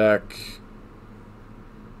of our deck.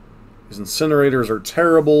 These Incinerators are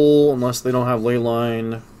terrible unless they don't have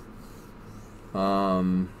Leyline.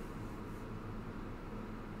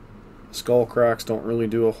 Skull Cracks don't really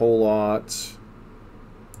do a whole lot.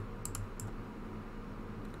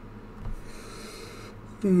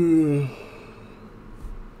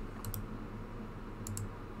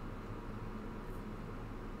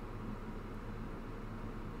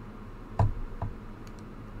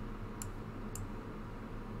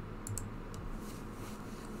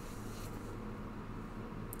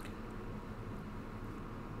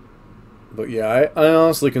 But yeah, I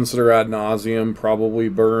honestly consider Ad Nauseam probably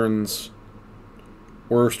Burns'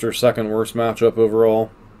 worst or second worst matchup overall.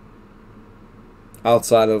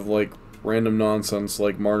 Outside of like random nonsense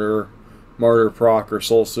like Martyr Proc or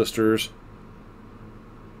Soul Sisters.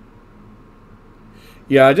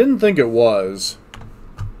 Yeah, I didn't think it was.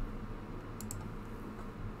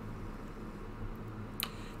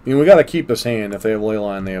 I mean, we gotta keep this hand. If they have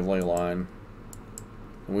Leyline, they have Leyline.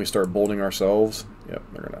 And we start bolting ourselves. Yep,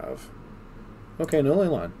 they're gonna have. Okay, no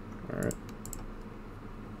Leyline. Alright.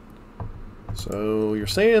 So, you're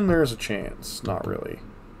saying there's a chance. Not really.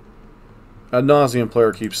 Ad Nauseam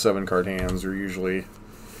player keeps 7-card hands. They're usually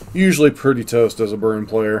pretty toast as a burn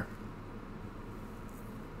player.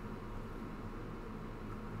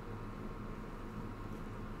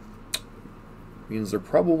 Means they're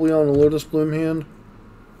probably on a Lotus Bloom hand.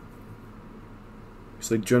 Because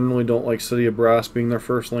they generally don't like City of Brass being their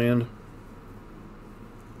first land.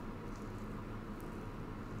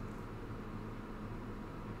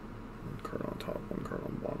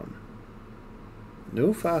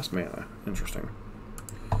 No fast mana. Interesting.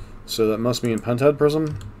 So that must mean Pentad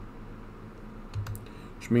Prism.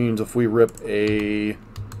 Which means if we rip a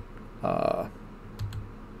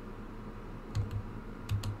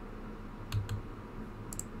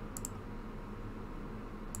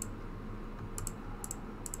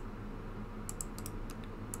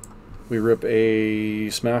We rip a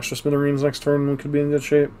Smash to Smithereens next turn, we could be in good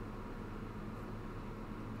shape.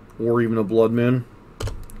 Or even a Blood Moon.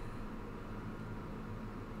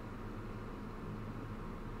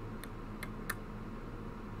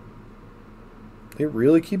 They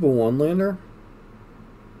really keep a one-lander?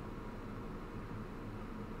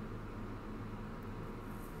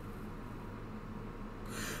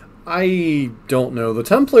 I don't know. The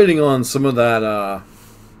templating on some of that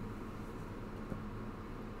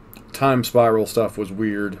Time Spiral stuff was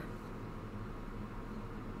weird.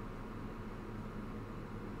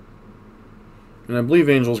 And I believe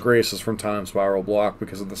Angel's Grace is from Time Spiral block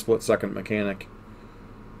because of the split-second mechanic.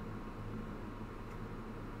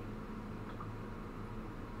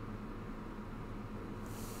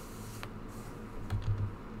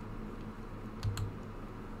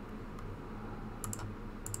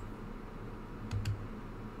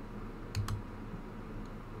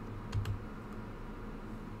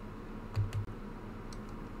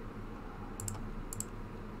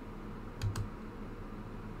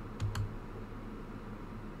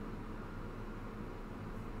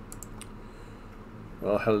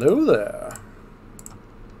 Well, hello there.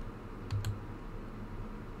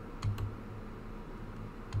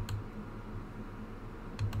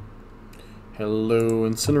 Hello,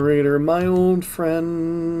 Incinerator, my old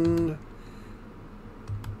friend.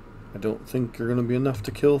 I don't think you're going to be enough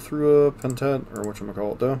to kill through a Pentat, or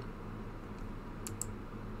whatchamacallit, though.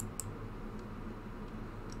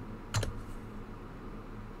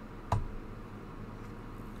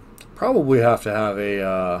 Probably have to have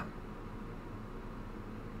a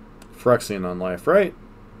Phyrexian on life, right?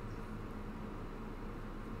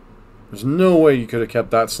 There's no way you could have kept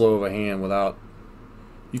that slow of a hand without...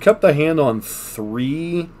 You kept the hand on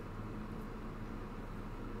 3?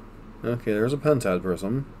 Okay, there's a Pentad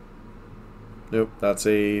Prism. Nope, that's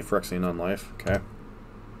a Phyrexian on life. Okay.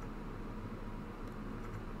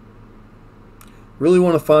 Really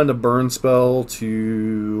want to find a burn spell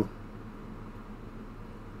to...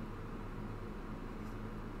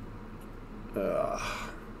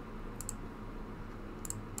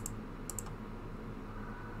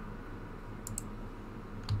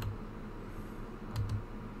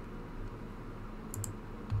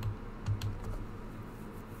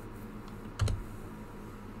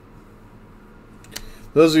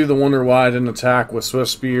 Those of you that wonder why I didn't attack with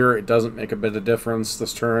Swift Spear, it doesn't make a bit of difference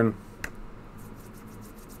this turn.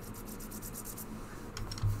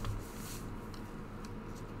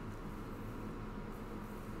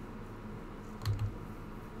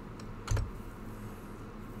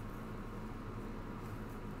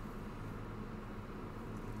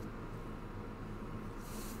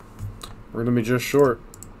 We're going to be just short.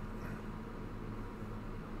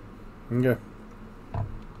 Okay.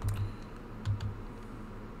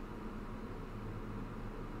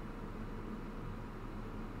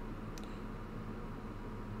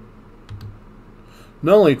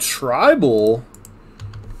 Not only tribal,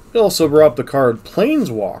 it also brought up the card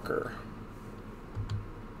Planeswalker.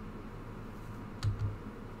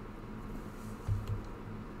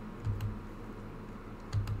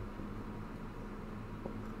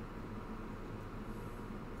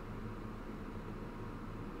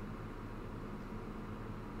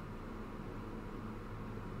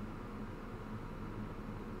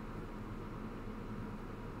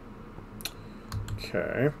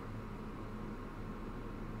 Okay.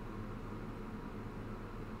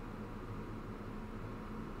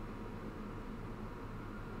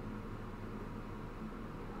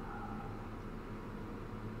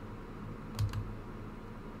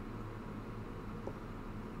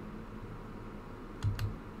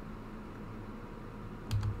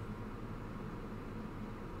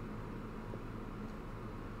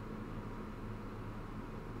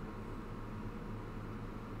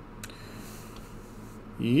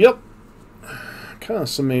 Yep. Kind of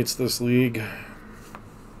summates this league.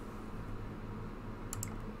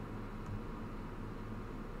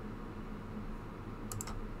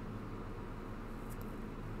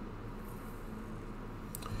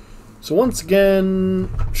 So once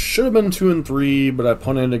again, should have been 2 and 3, but I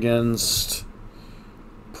punted against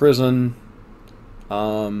Prison.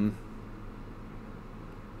 The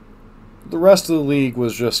rest of the league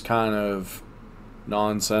was just kind of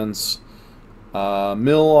nonsense.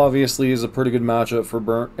 Mill obviously is a pretty good matchup for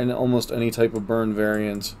burn and almost any type of burn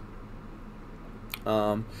variant.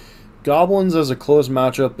 Goblins is a close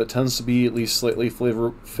matchup, but tends to be at least slightly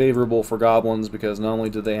favorable for Goblins because not only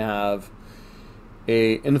do they have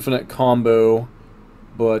a infinite combo,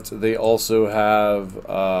 but they also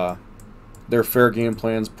have their fair game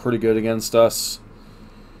plan's pretty good against us.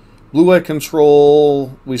 Blue-white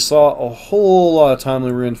control, we saw a whole lot of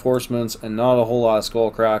timely reinforcements and not a whole lot of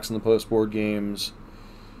skull cracks in the post-board games.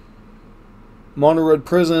 Mono Red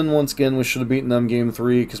Prison, once again, we should have beaten them game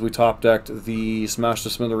 3 because we top-decked the Smash to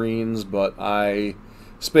Smithereens, but I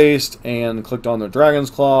spaced and clicked on their Dragon's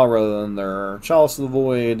Claw rather than their Chalice of the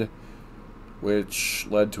Void, which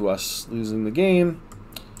led to us losing the game.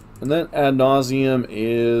 And then Ad Nauseam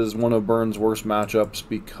is one of Byrne's worst matchups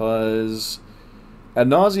because Ad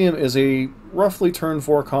Nauseam is a roughly turn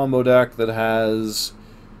 4 combo deck that has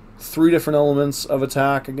 3 different elements of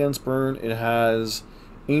attack against Byrne. It has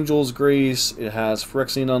Angel's Grace, it has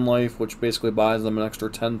Phyrexian Unlife, which basically buys them an extra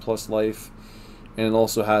 10 plus life, and it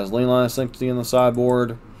also has Leyline of Sanctity in the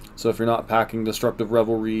sideboard. So if you're not packing Destructive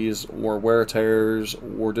Revelries or Wear Tears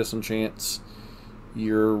or Disenchants,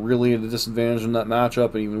 you're really at a disadvantage in that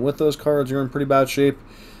matchup, and even with those cards, you're in pretty bad shape.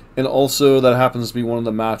 And also, that happens to be one of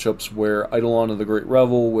the matchups where Eidolon of the Great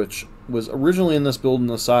Revel, which was originally in this build in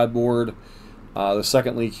the sideboard, the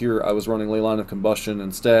second league here, I was running Leyline of Combustion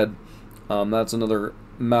instead. That's another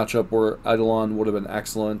matchup where Eidolon would have been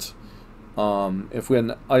excellent. If we had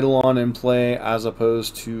an Eidolon in play as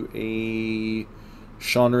opposed to a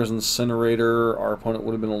Chandra's Incinerator, our opponent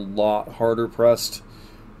would have been a lot harder pressed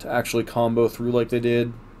to actually combo through like they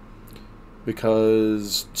did,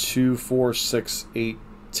 because 2, 4, 6, 8,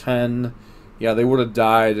 10, yeah, they would have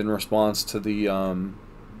died in response to the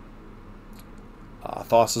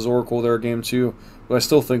Thassa's Oracle there game 2, but I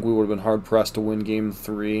still think we would have been hard pressed to win game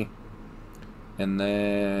 3. And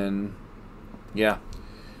then, yeah,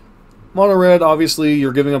 Mono Red, obviously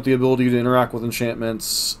you're giving up the ability to interact with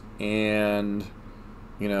enchantments, and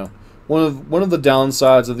you know, one of the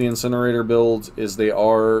downsides of the Incinerator builds is they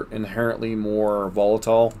are inherently more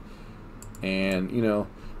volatile. And you know,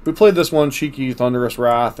 we played this one cheeky Thunderous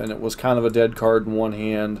Wrath, and it was kind of a dead card in one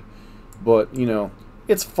hand, but you know,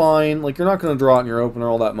 it's fine. Like, you're not going to draw it in your opener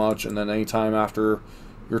all that much, and then anytime after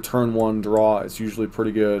your turn 1 draw, it's usually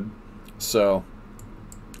pretty good. So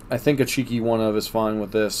I think a cheeky 1-of is fine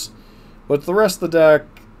with this. But the rest of the deck,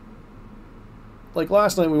 like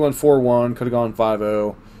last night we went 4-1, could have gone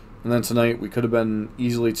 5-0, and then tonight we could have been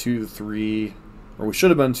easily 2-3, or we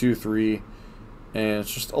should have been 2-3, and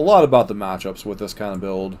it's just a lot about the matchups with this kind of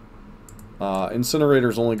build.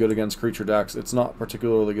 Incinerator's only good against creature decks. It's not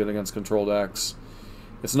particularly good against control decks.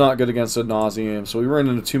 It's not good against Ad Nauseam, so we ran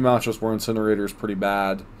into 2 matchups where Incinerator is pretty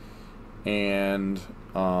bad, and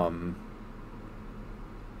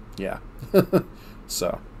yeah.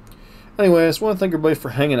 So anyway, I just want to thank everybody for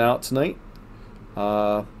hanging out tonight.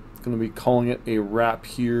 Going to be calling it a wrap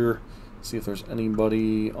here. See if there's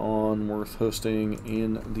anybody on worth hosting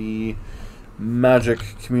in the Magic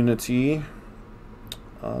community.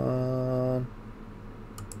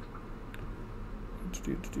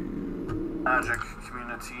 Magic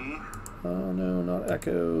community. Oh no, not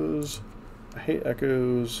Echoes. I hate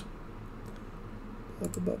Echoes.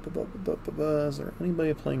 Is there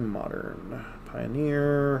anybody playing Modern?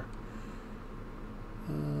 Pioneer.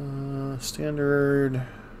 Standard.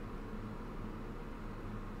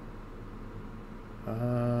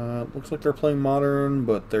 Looks like they're playing Modern,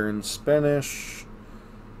 but they're in Spanish.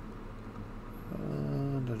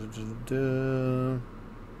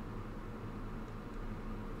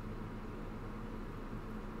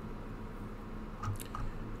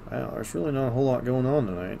 Wow, there's really not a whole lot going on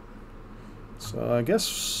tonight. So I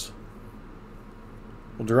guess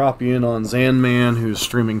we'll drop you in on Zanman, who's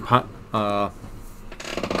streaming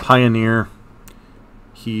Pioneer.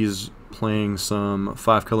 He's playing some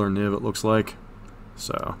 5-color Niv, it looks like.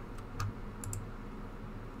 So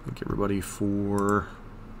thank everybody for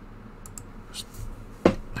just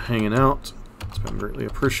hanging out. It's been greatly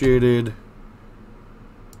appreciated.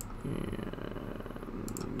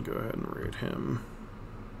 And go ahead and raid him.